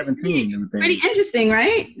interesting. 17. Pretty interesting,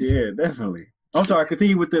 right? Yeah, definitely. I'm sorry.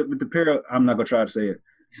 Continue with the period. I'm not gonna try to say it.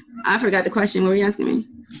 I forgot the question. What were you asking me?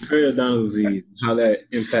 Periodontal disease, how that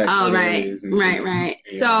impacts. Oh, right.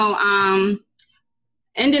 Yeah. So,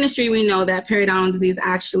 in dentistry, we know that periodontal disease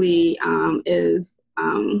actually has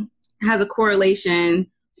a correlation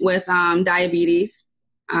with diabetes,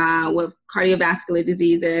 with cardiovascular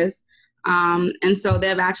diseases. And so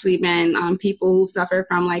there have actually been people who suffer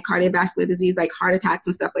from like cardiovascular disease, like heart attacks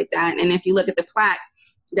and stuff like that. And if you look at the plaque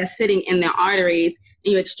that's sitting in their arteries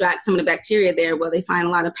and you extract some of the bacteria there, well, they find a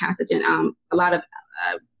lot of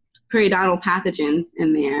periodontal pathogens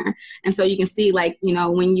in there. And so you can see like,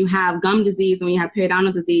 when you have gum disease and when you have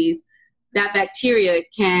periodontal disease, that bacteria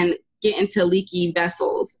can get into leaky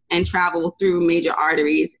vessels and travel through major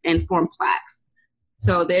arteries and form plaques.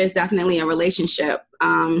 So there's definitely a relationship.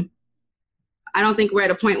 I don't think we're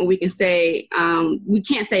at a point where we can say, we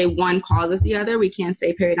can't say one causes the other. We can't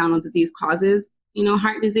say periodontal disease causes,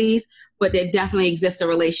 heart disease, but there definitely exists a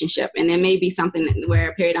relationship. And there may be something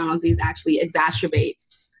where periodontal disease actually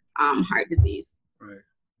exacerbates heart disease. Right.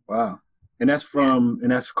 Wow. And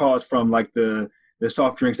that's caused from like the the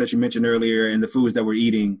soft drinks that you mentioned earlier and the foods that we're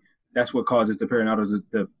eating, that's what causes the periodontal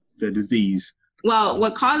the disease. Well,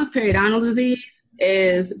 what causes periodontal disease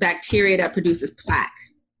is bacteria that produces plaque.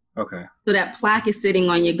 Okay. So that plaque is sitting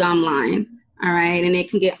on your gum line, all right? And it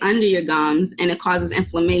can get under your gums and it causes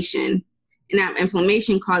inflammation. And that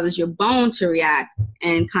inflammation causes your bone to react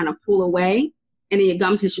and kind of pull away, and then your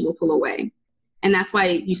gum tissue will pull away. And that's why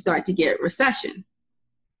you start to get recession.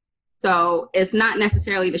 So it's not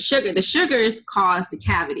necessarily the sugar. The sugars cause the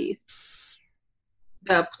cavities.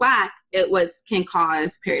 The plaque, can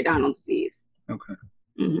cause periodontal disease. Okay.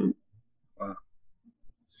 Mm-hmm. Wow.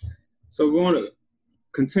 So going to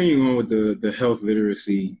continue on with the health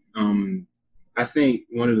literacy, I think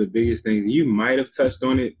one of the biggest things, you might have touched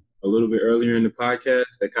on it a little bit earlier in the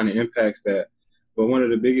podcast, that kind of impacts that. But one of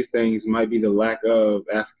the biggest things might be the lack of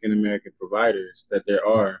African-American providers that there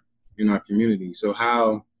are in our community. So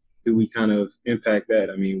how do we kind of impact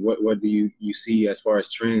that? I mean, what do you see as far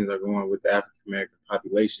as trends are going with the African-American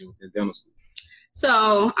population within dental school?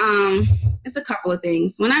 So it's a couple of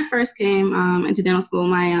things. When I first came into dental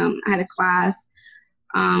school, I had a class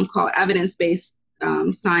called evidence-based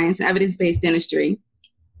science, evidence-based dentistry.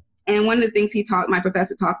 And one of the things my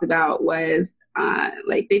professor talked about was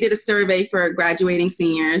they did a survey for graduating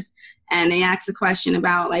seniors, and they asked a question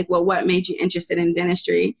about what made you interested in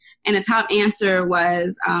dentistry? And the top answer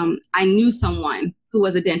was, I knew someone who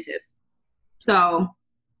was a dentist. So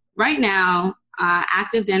right now,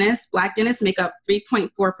 active dentists, Black dentists, make up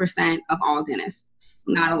 3.4% of all dentists.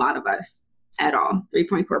 Not a lot of us at all,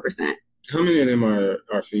 3.4%. How many of them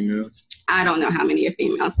are females? I don't know how many are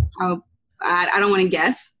females. I don't want to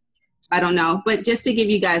guess. I don't know. But just to give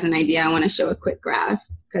you guys an idea, I want to show a quick graph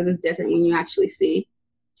because it's different when you actually see.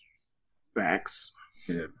 Facts.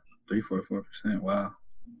 Yeah, 3.4%. Wow.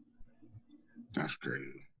 That's great.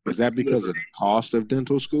 Is that because of the cost of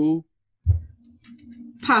dental school?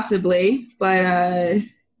 Possibly, but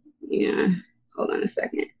yeah. Hold on a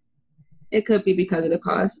second. It could be because of the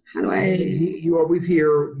cost. How do I? You always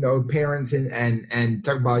hear, parents and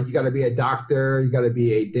talk about you got to be a doctor, you got to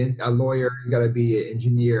be a lawyer, you got to be an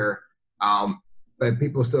engineer. But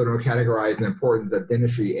people still don't categorize the importance of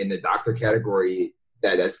dentistry in the doctor category.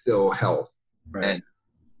 That's still health, right. And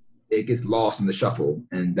it gets lost in the shuffle,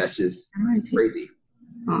 and that's just crazy.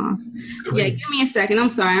 Off. Yeah, give me a second. I'm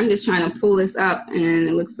sorry. I'm just trying to pull this up, and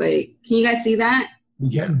it looks like. Can you guys see that? We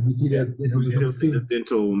can. We see that. We see the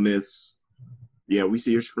dental myths. Yeah, we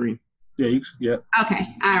see your screen. Yeah. Okay.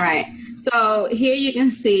 All right. So here you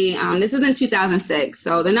can see. This is in 2006,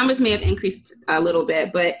 so the numbers may have increased a little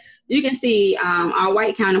bit, but you can see our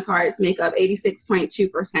white counterparts make up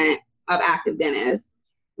 86.2% of active dentists,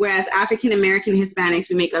 whereas African American Hispanics,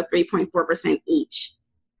 we make up 3.4% each.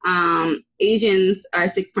 Asians are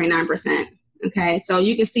 6.9%. Okay, so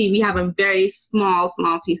you can see we have a very small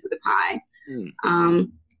piece of the pie.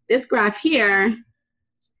 This graph here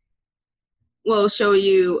will show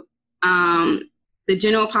you the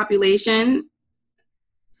general population.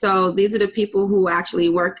 So these are the people who actually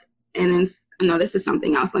work. And no, this is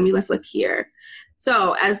something else. Let's look here.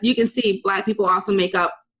 So as you can see, Black people also make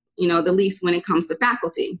up, the least when it comes to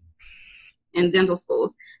faculty in dental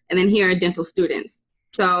schools. And then here are dental students.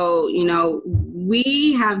 So,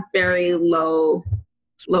 we have very low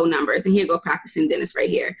numbers. And here go practicing dentists right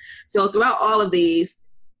here. So throughout all of these,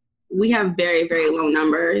 we have very, very low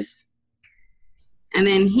numbers. And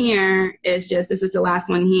then here is this is the last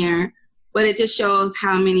one here, but it just shows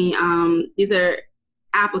how many, these are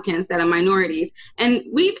applicants that are minorities. And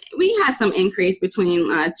we had some increase between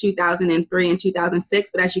 2003 and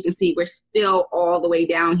 2006, but as you can see, we're still all the way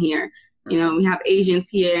down here. We have Asians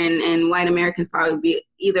here and white Americans probably be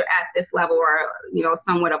either at this level or,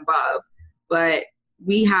 somewhat above. But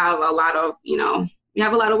we have a lot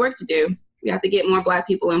of work to do. We have to get more Black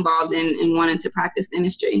people involved in wanting to practice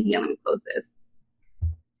dentistry. Yeah, let me close this.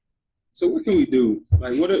 So what can we do?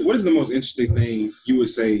 What is the most interesting thing you would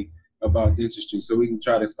say about dentistry, so we can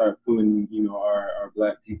try to start pulling, our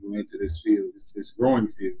Black people into this field, this growing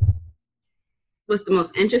field? What's the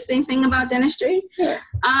most interesting thing about dentistry? Yeah.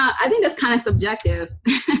 I think it's kind of subjective.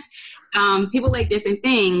 People like different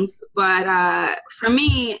things, but for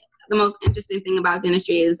me, the most interesting thing about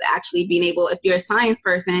dentistry is actually being able, if you're a science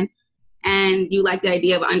person and you like the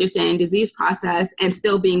idea of understanding disease process and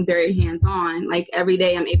still being very hands-on, like every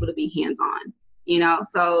day I'm able to be hands-on,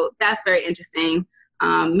 so that's very interesting.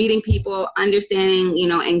 Meeting people, understanding,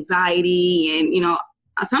 anxiety and,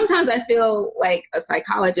 sometimes I feel like a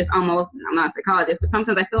psychologist almost. I'm not a psychologist, but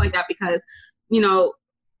sometimes I feel like that because,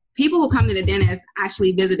 people who come to the dentist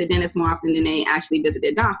actually visit the dentist more often than they actually visit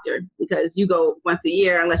their doctor, because you go once a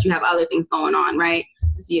year unless you have other things going on, right,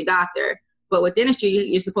 to see your doctor. But with dentistry,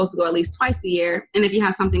 you're supposed to go at least twice a year. And if you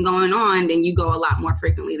have something going on, then you go a lot more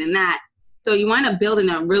frequently than that. So you wind up building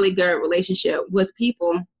a really good relationship with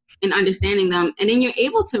people and understanding them. And then you're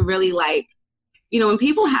able to really like, you know, when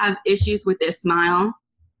people have issues with their smile,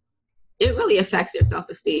 it really affects their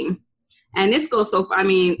self-esteem. And this goes so far. I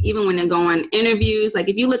mean, even when they go on interviews, like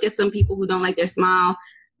if you look at some people who don't like their smile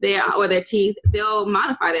or their teeth, they'll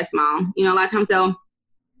modify their smile. You know, a lot of times they'll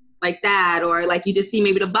like that, or like you just see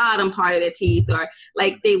maybe the bottom part of their teeth, or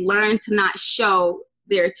like they learn to not show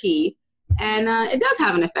their teeth. And it does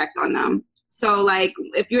have an effect on them. So like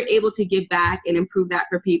if you're able to give back and improve that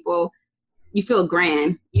for people, you feel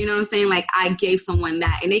grand. You know what I'm saying? Like I gave someone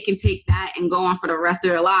that, and they can take that and go on for the rest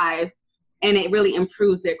of their lives. And it really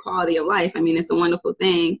improves their quality of life. I mean, it's a wonderful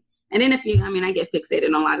thing. And then I get fixated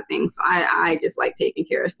on a lot of things. So I just like taking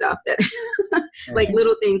care of stuff that like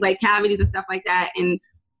little things like cavities and stuff like that. And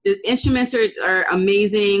the instruments are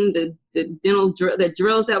amazing. The dental the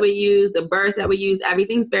drills that we use, the burrs that we use,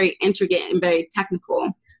 everything's very intricate and very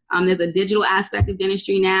technical. There's a digital aspect of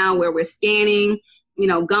dentistry now where we're scanning, you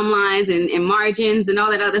know, gum lines and margins and all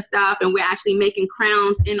that other stuff. And we're actually making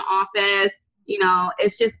crowns in office. You know,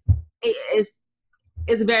 it's just, it's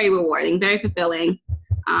very rewarding, very fulfilling,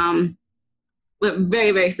 but very,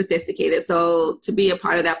 very sophisticated. So to be a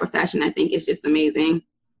part of that profession, I think is just amazing.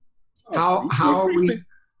 How are we?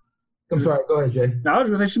 I'm sorry. Go ahead, Jay. No, I was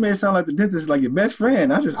gonna say she made it sound like the dentist is like your best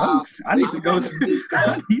friend. I need to go.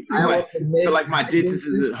 I feel like my dentist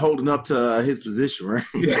is holding up to his position, right?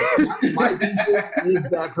 Yeah. My dentist is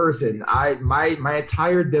that person. My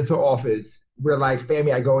entire dental office, we're like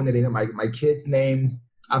family. I go in there, they know my kids' names.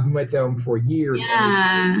 I've been with them for years.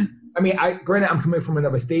 Yeah. I mean, granted, I'm coming from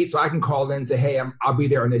another state, so I can call in and say, "Hey, I'll be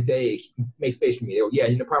there on this day. Make space for me." They go, "Yeah,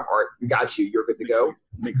 no problem, Art. We got you. You're good to go."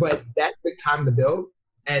 But that took time to build,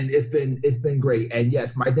 and it's been great. And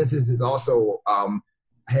yes, my dentist is also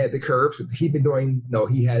had the curves. He's been doing.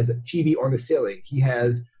 He has a TV on the ceiling. He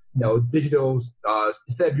has digital.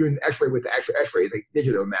 Instead of doing X-ray with the actual X-ray, it's like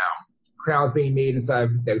digital now. Crowns being made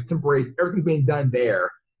inside the temporary. Everything being done there.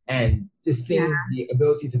 And just seeing the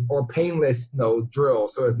abilities or painless, drill,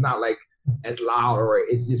 so it's not like as loud or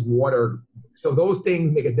it's just water. So those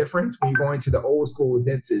things make a difference when you're going to the old school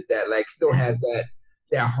dentist that like still has that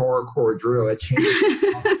hardcore drill that changes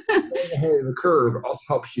ahead of the curve. Also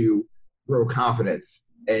helps you grow confidence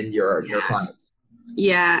in your clients.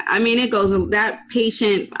 Yeah, I mean that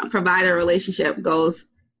patient provider relationship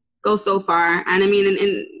goes so far, and I mean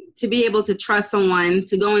and to be able to trust someone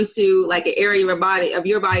to go into like an area of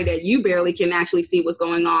your body that you barely can actually see what's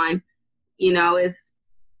going on, is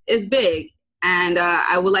big. And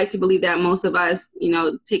I would like to believe that most of us,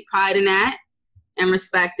 take pride in that and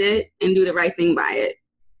respect it and do the right thing by it.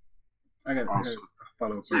 I got a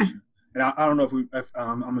follow-up question. And I don't know if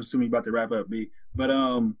I'm assuming you're about to wrap up, B, but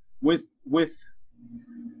with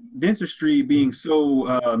dentistry being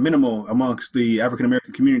so minimal amongst the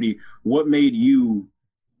African-American community, what made you,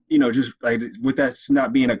 just like with that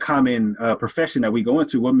not being a common profession that we go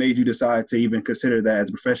into, what made you decide to even consider that as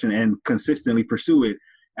a profession and consistently pursue it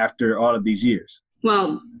after all of these years?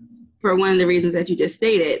 Well, for one of the reasons that you just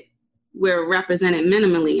stated, we're represented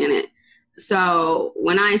minimally in it. So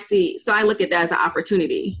I look at that as an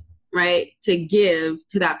opportunity, right, to give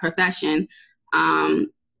to that profession.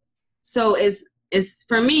 So it's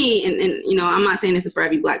for me, and I'm not saying this is for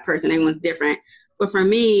every Black person, everyone's different, but for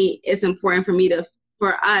me, it's important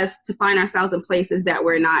for us to find ourselves in places that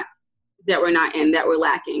we're not in, that we're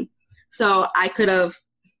lacking. So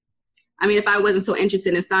if I wasn't so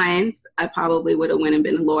interested in science, I probably would have went and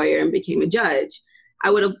been a lawyer and became a judge.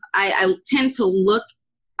 I tend to look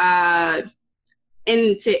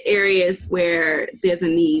into areas where there's a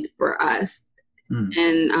need for us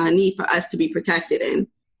and a need for us to be protected in.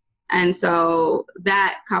 And so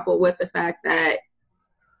that coupled with the fact that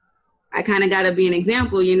I kind of got to be an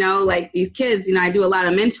example, like these kids, I do a lot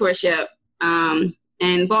of mentorship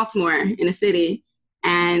in Baltimore, in the city,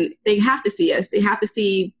 and they have to see us. They have to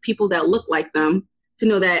see people that look like them to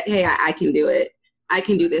know that, hey, I can do it. I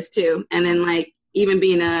can do this too. And then like even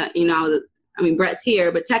being Brett's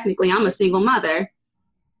here, but technically I'm a single mother.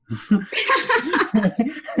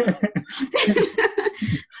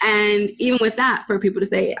 And even with that, for people to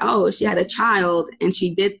say, oh, she had a child and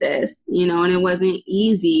she did this, and it wasn't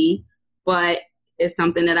easy, but it's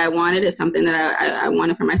something that I wanted. It's something that I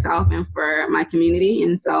wanted for myself and for my community.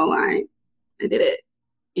 And so I did it,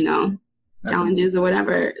 That's challenges amazing. Or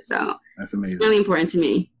whatever. So that's amazing. It's really important to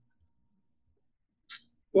me.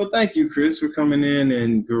 Well, thank you, Chris, for coming in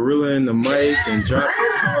and gorillaing the mic and dropping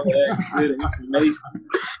all that good information.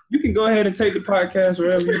 You can go ahead and take the podcast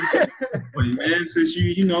wherever you want, man. Since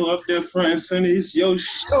you know up there front and center, it's your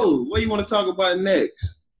show. What do you want to talk about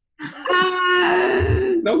next?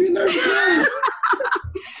 Don't be nervous.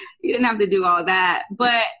 You didn't have to do all that,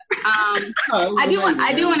 but I do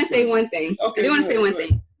want to say one thing. Okay, I do want to say one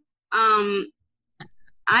thing.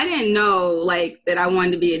 I didn't know like that I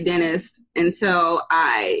wanted to be a dentist until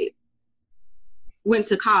I went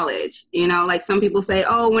to college. You know, like some people say,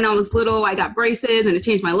 oh, when I was little, I got braces and it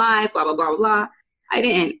changed my life, blah, blah, blah, blah. I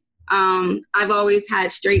didn't. I've always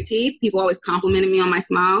had straight teeth. People always complimented me on my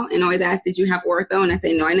smile and always asked, did you have ortho? And I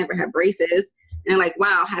say, no, I never had braces. And they're like,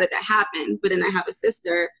 wow, how did that happen? But then I have a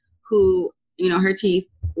sister who, you know, her teeth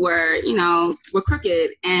were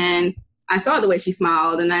crooked. And I saw the way she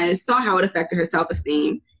smiled and I saw how it affected her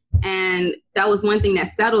self-esteem. And that was one thing that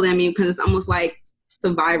settled in me because it's almost like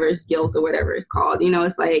survivor's guilt or whatever it's called. You know,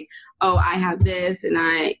 it's like, oh, I have this and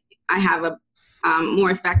I have a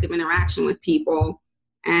more effective interaction with people.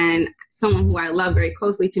 And someone who I love very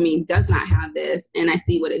closely to me does not have this. And I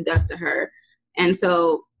see what it does to her. And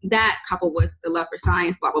so that coupled with the love for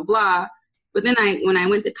science, blah, blah, blah. But then when I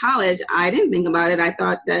went to college, I didn't think about it. I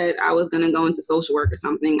thought that I was going to go into social work or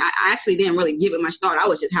something. I actually didn't really give it much thought. I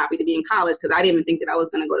was just happy to be in college because I didn't even think that I was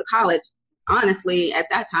going to go to college. Honestly, at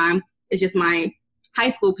that time, it's just my high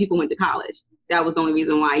school people went to college. That was the only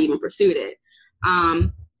reason why I even pursued it.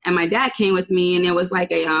 And my dad came with me, and there was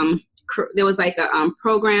like a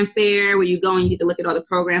program fair where you go and you get to look at all the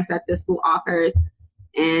programs that this school offers.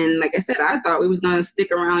 And like I said, I thought we was going to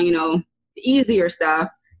stick around, you know, the easier stuff.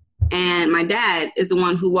 And my dad is the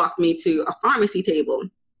one who walked me to a pharmacy table.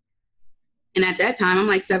 And at that time, I'm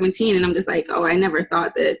like 17, and I'm just like, oh, I never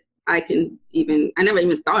thought that I never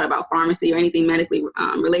even thought about pharmacy or anything medically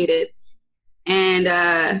related.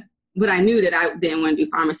 And, but I knew that I didn't want to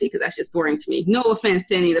do pharmacy because that's just boring to me. No offense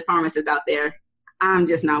to any of the pharmacists out there. I'm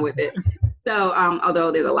just not with it. So,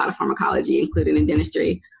 although there's a lot of pharmacology included in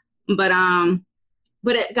dentistry, but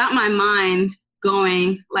it got my mind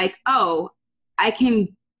going like, oh, I can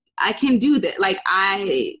do that. Like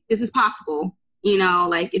this is possible, you know,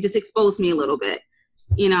 like it just exposed me a little bit,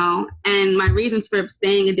 you know, and my reasons for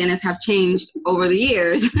staying a dentist have changed over the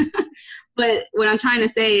years. But what I'm trying to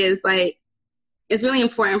say is like, it's really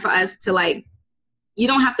important for us to like, you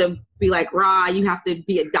don't have to be like raw, you have to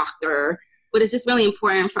be a doctor, but it's just really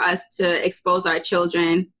important for us to expose our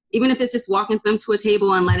children, even if it's just walking them to a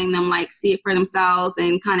table and letting them like see it for themselves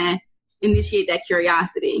and kind of initiate that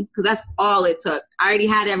curiosity, because that's all it took. I already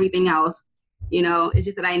had everything else, you know, it's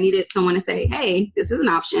just that I needed someone to say, hey, this is an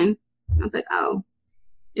option. And I was like, oh,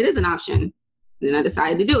 it is an option. Then I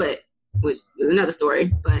decided to do it, which is another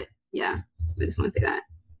story, but yeah, I just want to say that.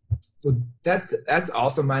 So that's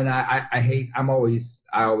awesome, man. I always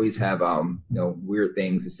have you know, weird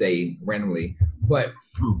things to say randomly, but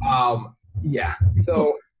yeah.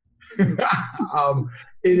 So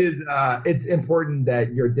it's important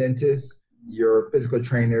that your dentist, your physical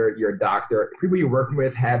trainer, your doctor, people you're working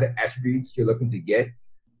with have the attributes you're looking to get.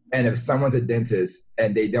 And if someone's a dentist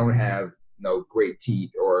and they don't have, you know, great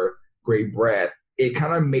teeth or great breath, it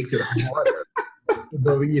kind of makes it harder to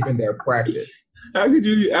believe in their practice. How could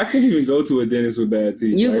you? I couldn't even go to a dentist with bad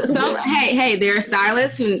teeth. Hey, there are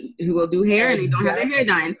stylists who will do hair and they don't have their hair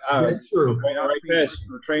done. That's true.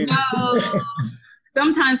 No,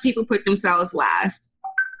 sometimes people put themselves last.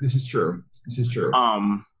 This is true.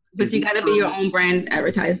 But you got to be your own brand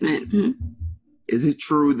advertisement. Mm-hmm. Is it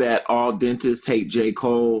true that all dentists hate J.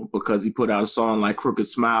 Cole because he put out a song like Crooked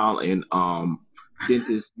Smile and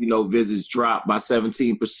dentists, you know, visits dropped by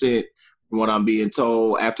 17%? From what I'm being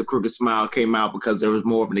told, after Crooked Smile came out, because there was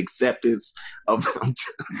more of an acceptance of them.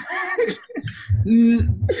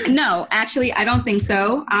 No, actually, I don't think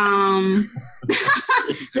so.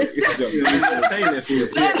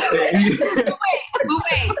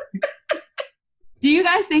 Wait. Do you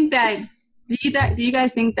guys think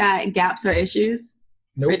that gaps are issues?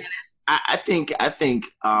 Nope. I think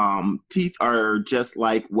teeth are just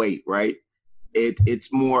like weight, right?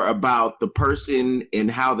 It's more about the person and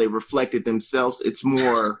how they reflected themselves. It's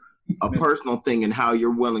more a personal thing and how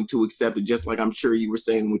you're willing to accept it. Just like I'm sure you were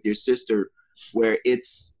saying with your sister, where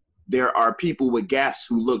there are people with gaps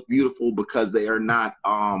who look beautiful because they are not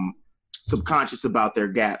subconscious about their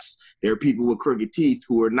gaps. There are people with crooked teeth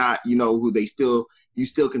who are not, you know, you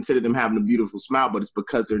still consider them having a beautiful smile, but it's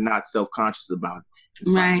because they're not self-conscious about it.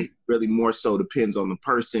 So right. It really more so depends on the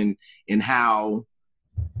person and how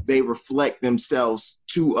they reflect themselves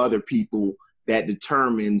to other people that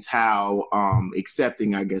determines how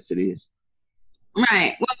accepting, I guess, it is.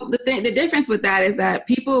 Right. Well, the difference with that is that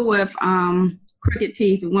people with crooked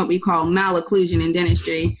teeth, what we call malocclusion in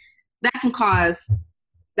dentistry, that can cause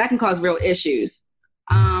that can cause real issues.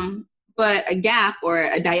 But a gap or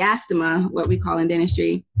a diastema, what we call in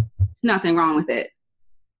dentistry, it's nothing wrong with it.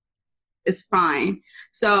 It's fine.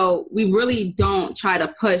 So we really don't try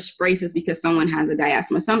to push braces because someone has a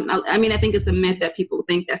diastema. I think it's a myth that people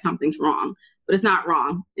think that something's wrong, but it's not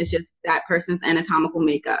wrong. It's just that person's anatomical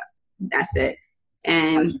makeup. That's it.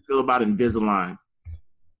 And how do you feel about Invisalign?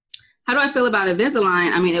 How do I feel about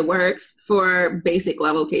Invisalign? I mean, it works for basic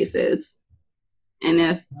level cases. And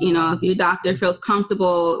if your doctor feels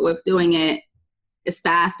comfortable with doing it, it's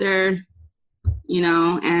faster,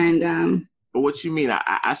 and but what you mean?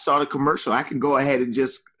 I saw the commercial. I can go ahead and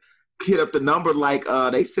just hit up the number like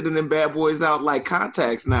they sending them bad boys out like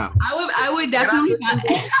contacts now. I would definitely.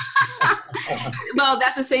 Well,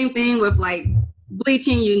 that's the same thing with like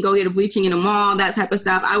bleaching. You can go get a bleaching in a mall, that type of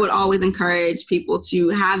stuff. I would always encourage people to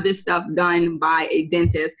have this stuff done by a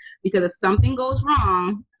dentist, because if something goes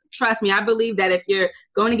wrong, trust me, I believe that if you're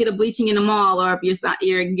going to get a bleaching in the mall, or if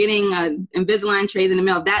you're getting Invisalign trays in the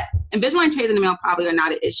mail, that Invisalign trays in the mail probably are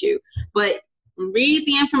not an issue. But read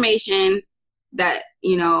the information that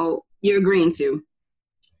you're agreeing to,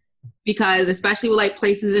 because especially with like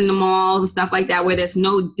places in the mall and stuff like that where there's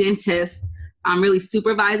no dentist really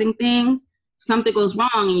supervising things, something goes wrong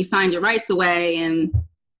and you signed your rights away and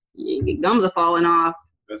your gums are falling off.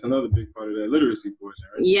 That's another big part of that literacy portion,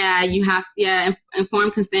 right? Yeah,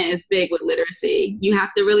 informed consent is big with literacy. You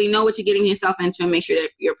have to really know what you're getting yourself into and make sure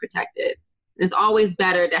that you're protected. It's always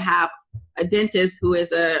better to have a dentist who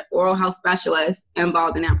is an oral health specialist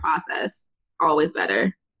involved in that process. Always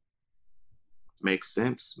better. Makes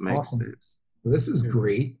sense. Sense. Well, this is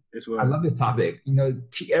great. I love this topic. I love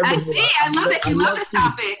that you love this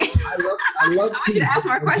topic. I love you to ask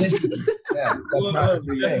more questions. Yeah, that's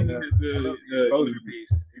exposure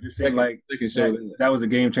piece. It just seemed like that was a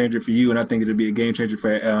game changer for you, and I think it'll be a game changer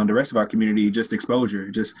for the rest of our community. Just exposure,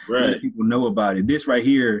 just let people know about it. This right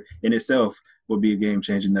here in itself will be a game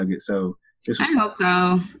changing nugget. So I hope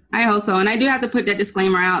so, and I do have to put that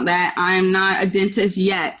disclaimer out that I'm not a dentist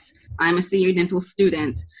yet. I'm a senior dental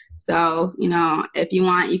student. So, if you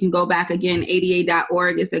want, you can go back again,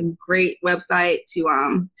 ada.org is a great website to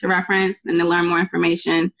reference and to learn more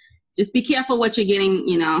information. Just be careful what you're getting,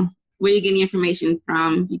 where you're getting information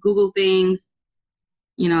from. You Google things,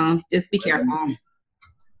 just be careful.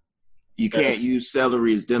 You can't use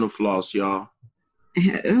celery as dental floss, y'all.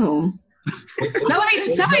 Ew.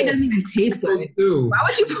 Celery doesn't even taste good. Why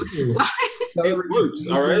would you put it works,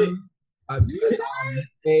 all right?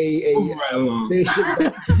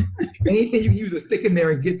 Anything you can use a stick in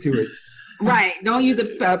there and get to it. Right. Don't use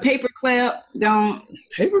a paper clip.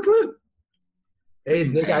 Paper clip? Hey,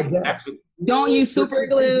 they got gaps. Don't use super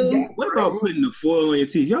glue. What about putting the foil on your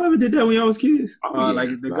teeth? Y'all ever did that when y'all was kids?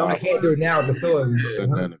 Like the gum. I can't do it now. The foil.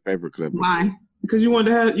 The paper clip. Why? Because you want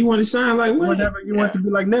to shine like what? You want to be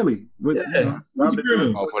like Nelly. For the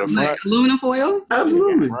front. Like aluminum foil?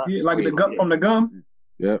 Absolutely. Like the gum from the gum.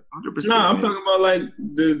 Yep. 100%. No, I'm talking about like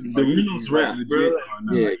the Reynolds wrap, bro.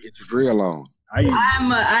 Yeah, get your drill on. I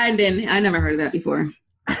never heard of that before.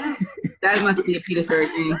 That must be a Petersburg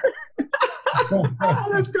thing.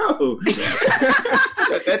 Let's go.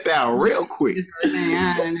 Shut that down real quick.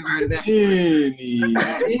 I never heard of that.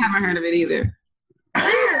 You haven't heard of it either. I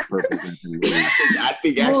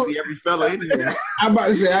think actually every fella in here. I'm about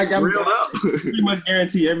to say I got reeled up. Pretty much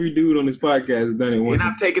guarantee every dude on this podcast has done it once. And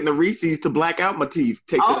I'm taking the Reese's to black out my teeth.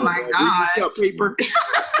 Take my God. Reese's cup paper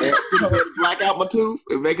and black out my tooth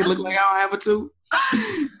and make it look like I don't have a tooth.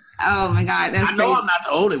 Oh my God, that's I know crazy. I'm not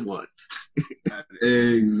the only one.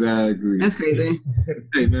 Exactly. That's crazy.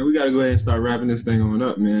 Hey man, we gotta go ahead and start wrapping this thing on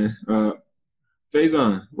up, man.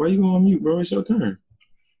 Faison, why you going on mute, bro? It's your turn.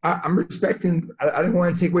 I'm respecting. I didn't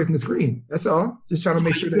want to take away from the screen. That's all. Just trying to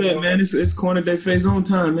make sure that. Good, man. It's Corner Day Faison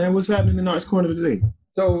time, man. What's happening in Arts Corner today?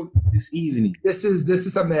 So this evening, this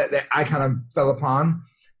is something that I kind of fell upon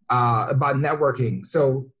about networking.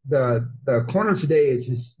 So the corner today is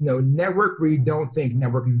just network where you don't think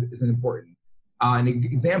networking isn't important. An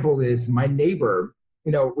example is my neighbor.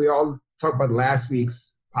 We all talked about last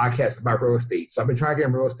week's podcast about real estate. So I've been trying to get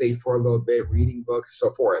in real estate for a little bit, reading books, so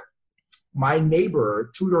forth. My neighbor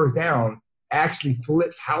 2 doors down actually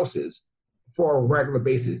flips houses for a regular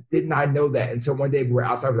basis. Did not know that until one day we were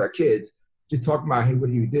outside with our kids just talking about, hey, what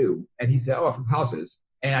do you do? And he said, I flip houses.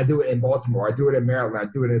 And I do it in Baltimore. I do it in Maryland. I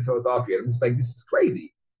do it in Philadelphia. And I'm just like, this is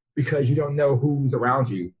crazy because you don't know who's around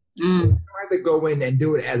you. So it's hard to go in and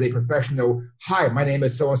do it as a professional. Hi, my name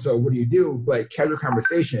is so-and-so. What do you do? But casual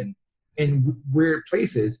conversation in weird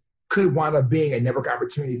places could wind up being a network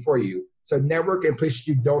opportunity for you. So network in places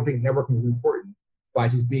you don't think networking is important by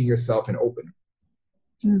just being yourself and open.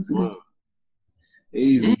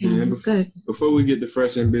 Easy, Dang, man. that's good. Before we get to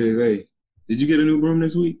Fresh and Biz, hey, did you get a new broom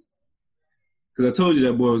this week? Because I told you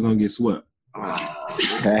that boy was going to get swept.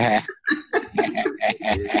 I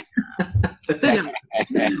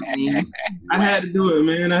had to do it,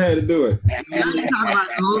 man. I had to do it. I've been talking about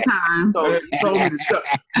it the whole time. So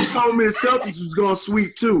he told me the Celtics was going to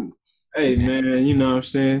sweep too. Hey, man, you know what I'm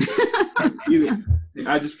saying?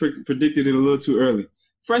 I just predicted it a little too early.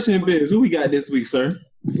 Fresh and Biz, what we got this week, sir?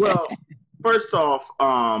 Well, first off,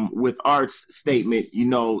 with Art's statement,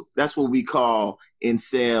 that's what we call in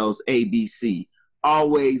sales ABC.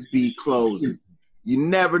 Always be closing. You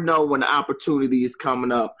never know when the opportunity is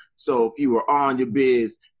coming up. So if you are on your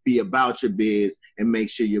biz, be about your biz and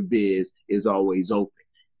make sure your biz is always open.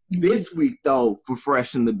 This week, though, for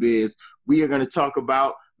Fresh in the Biz, we are going to talk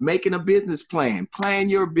about making a business plan.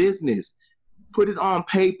 Plan your business. Put it on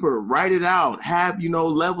paper. Write it out. Have,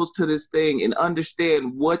 levels to this thing and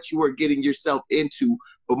understand what you are getting yourself into.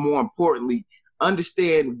 But more importantly,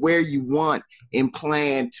 understand where you want and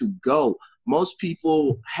plan to go. Most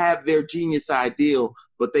people have their genius ideal,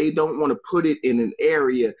 but they don't want to put it in an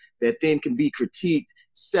area that then can be critiqued,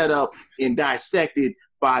 set up, and dissected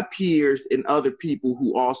by peers and other people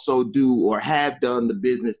who also do or have done the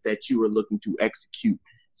business that you are looking to execute.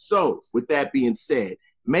 So, with that being said,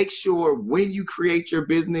 make sure when you create your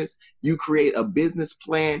business, you create a business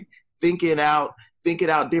plan, think it out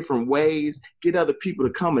different ways, get other people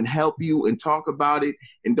to come and help you and talk about it,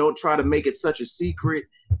 and don't try to make it such a secret.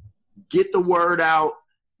 Get the word out,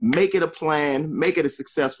 make it a plan, make it a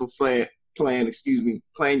successful plan, plan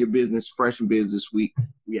your business, Fresh and Biz this week.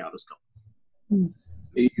 We out, let's go.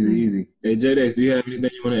 Easy. Hey, J-Dax, do you have anything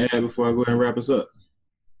you want to add before I go ahead and wrap us up?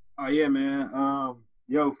 Oh, yeah, man.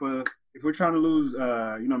 If we're trying to lose, as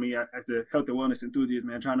a health and wellness enthusiast,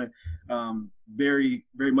 man, trying to very,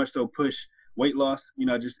 very much so push weight loss,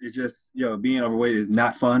 being overweight is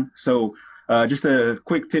not fun. So just a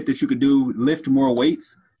quick tip that you could do, lift more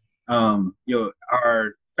weights. Muscle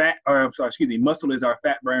is our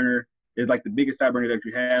fat burner, is like the biggest fat burner that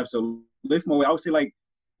you have. So lift more weight. I would say like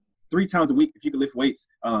 3 times a week if you can lift weights.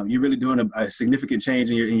 You're really doing a significant change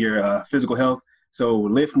in your physical health. So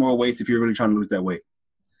lift more weights if you're really trying to lose that weight.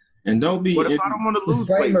 And don't be. What if I don't want to lose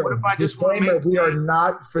weight? What if I just want to we are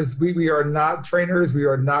not trainers. We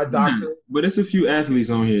are not doctors. But it's a few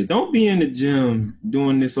athletes on here. Don't be in the gym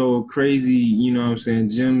doing this old crazy,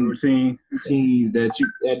 gym routines that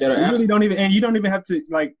are really don't even, and you don't even have to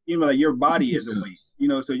your body is a weight.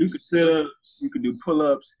 So you could sit ups, you could do pull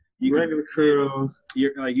ups, regular curls.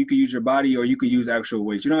 You could use your body or you could use actual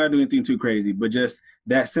weights. You don't have to do anything too crazy, but just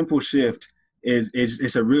that simple shift.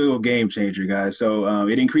 It's a real game changer, guys. So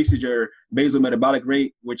it increases your basal metabolic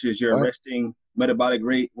rate, which is your resting metabolic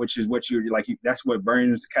rate, which is what that's what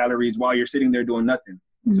burns calories while you're sitting there doing nothing.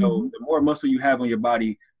 Mm-hmm. So the more muscle you have on your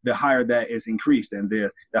body, the higher that is increased, and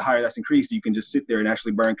the higher that's increased, you can just sit there and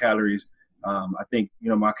actually burn calories. I think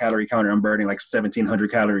my calorie counter, I'm burning like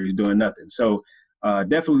 1,700 calories doing nothing. So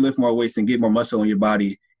definitely lift more weights and get more muscle on your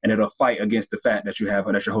body, and it'll fight against the fat that you have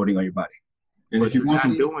or that you're holding on your body. And if you're not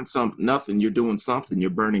doing nothing, you're doing something. You're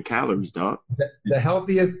burning calories, dog. The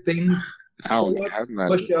healthiest things,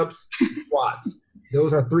 push-ups, squats.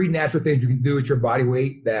 Those are 3 natural things you can do with your body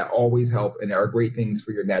weight that always help and are great things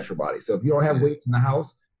for your natural body. So if you don't have weights in the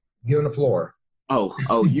house, get on the floor. Oh,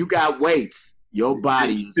 you got weights. Your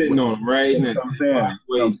body is sitting on them right now.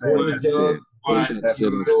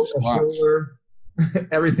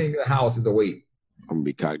 Everything in the house is a weight. I'm gonna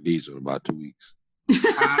be cock diesel in about 2 weeks. You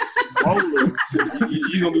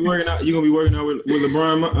gonna be working out? You gonna be working out with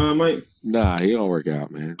LeBron, Mike? Nah, he don't work out,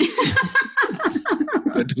 man. It's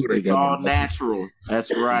all natural.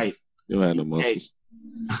 That's right. You don't have no muscles.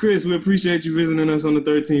 Chris, we appreciate you visiting us on the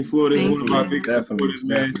 13th floor. This is one of our biggest supporters,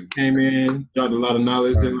 man. Came in, dropped a lot of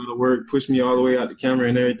knowledge, did a lot of work, pushed me all the way out the camera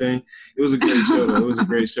and everything. It was a great show, though. It was a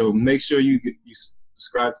great show. Make sure you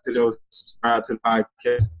subscribe to the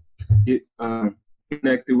podcast. Get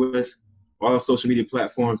connected with us. All social media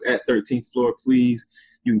platforms at 13th Floor, please.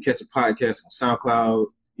 You can catch the podcast on SoundCloud.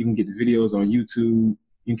 You can get the videos on YouTube.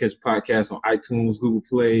 You can catch the podcast on iTunes, Google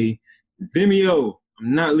Play, Vimeo.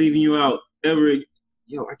 I'm not leaving you out ever.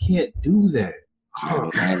 Yo, I can't do that.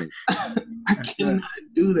 I cannot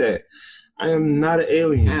do that. I am not an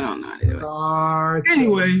alien. I don't know how to do it.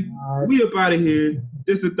 Anyway, we up out of here.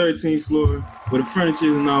 This is the 13th Floor, where the furniture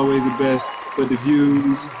isn't always the best, but the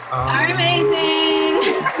views are amazing.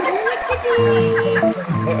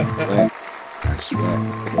 That's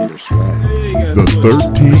right. The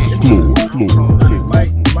 13th floor.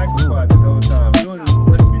 Mike was quiet this whole time.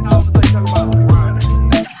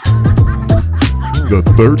 The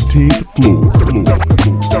 13th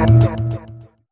floor.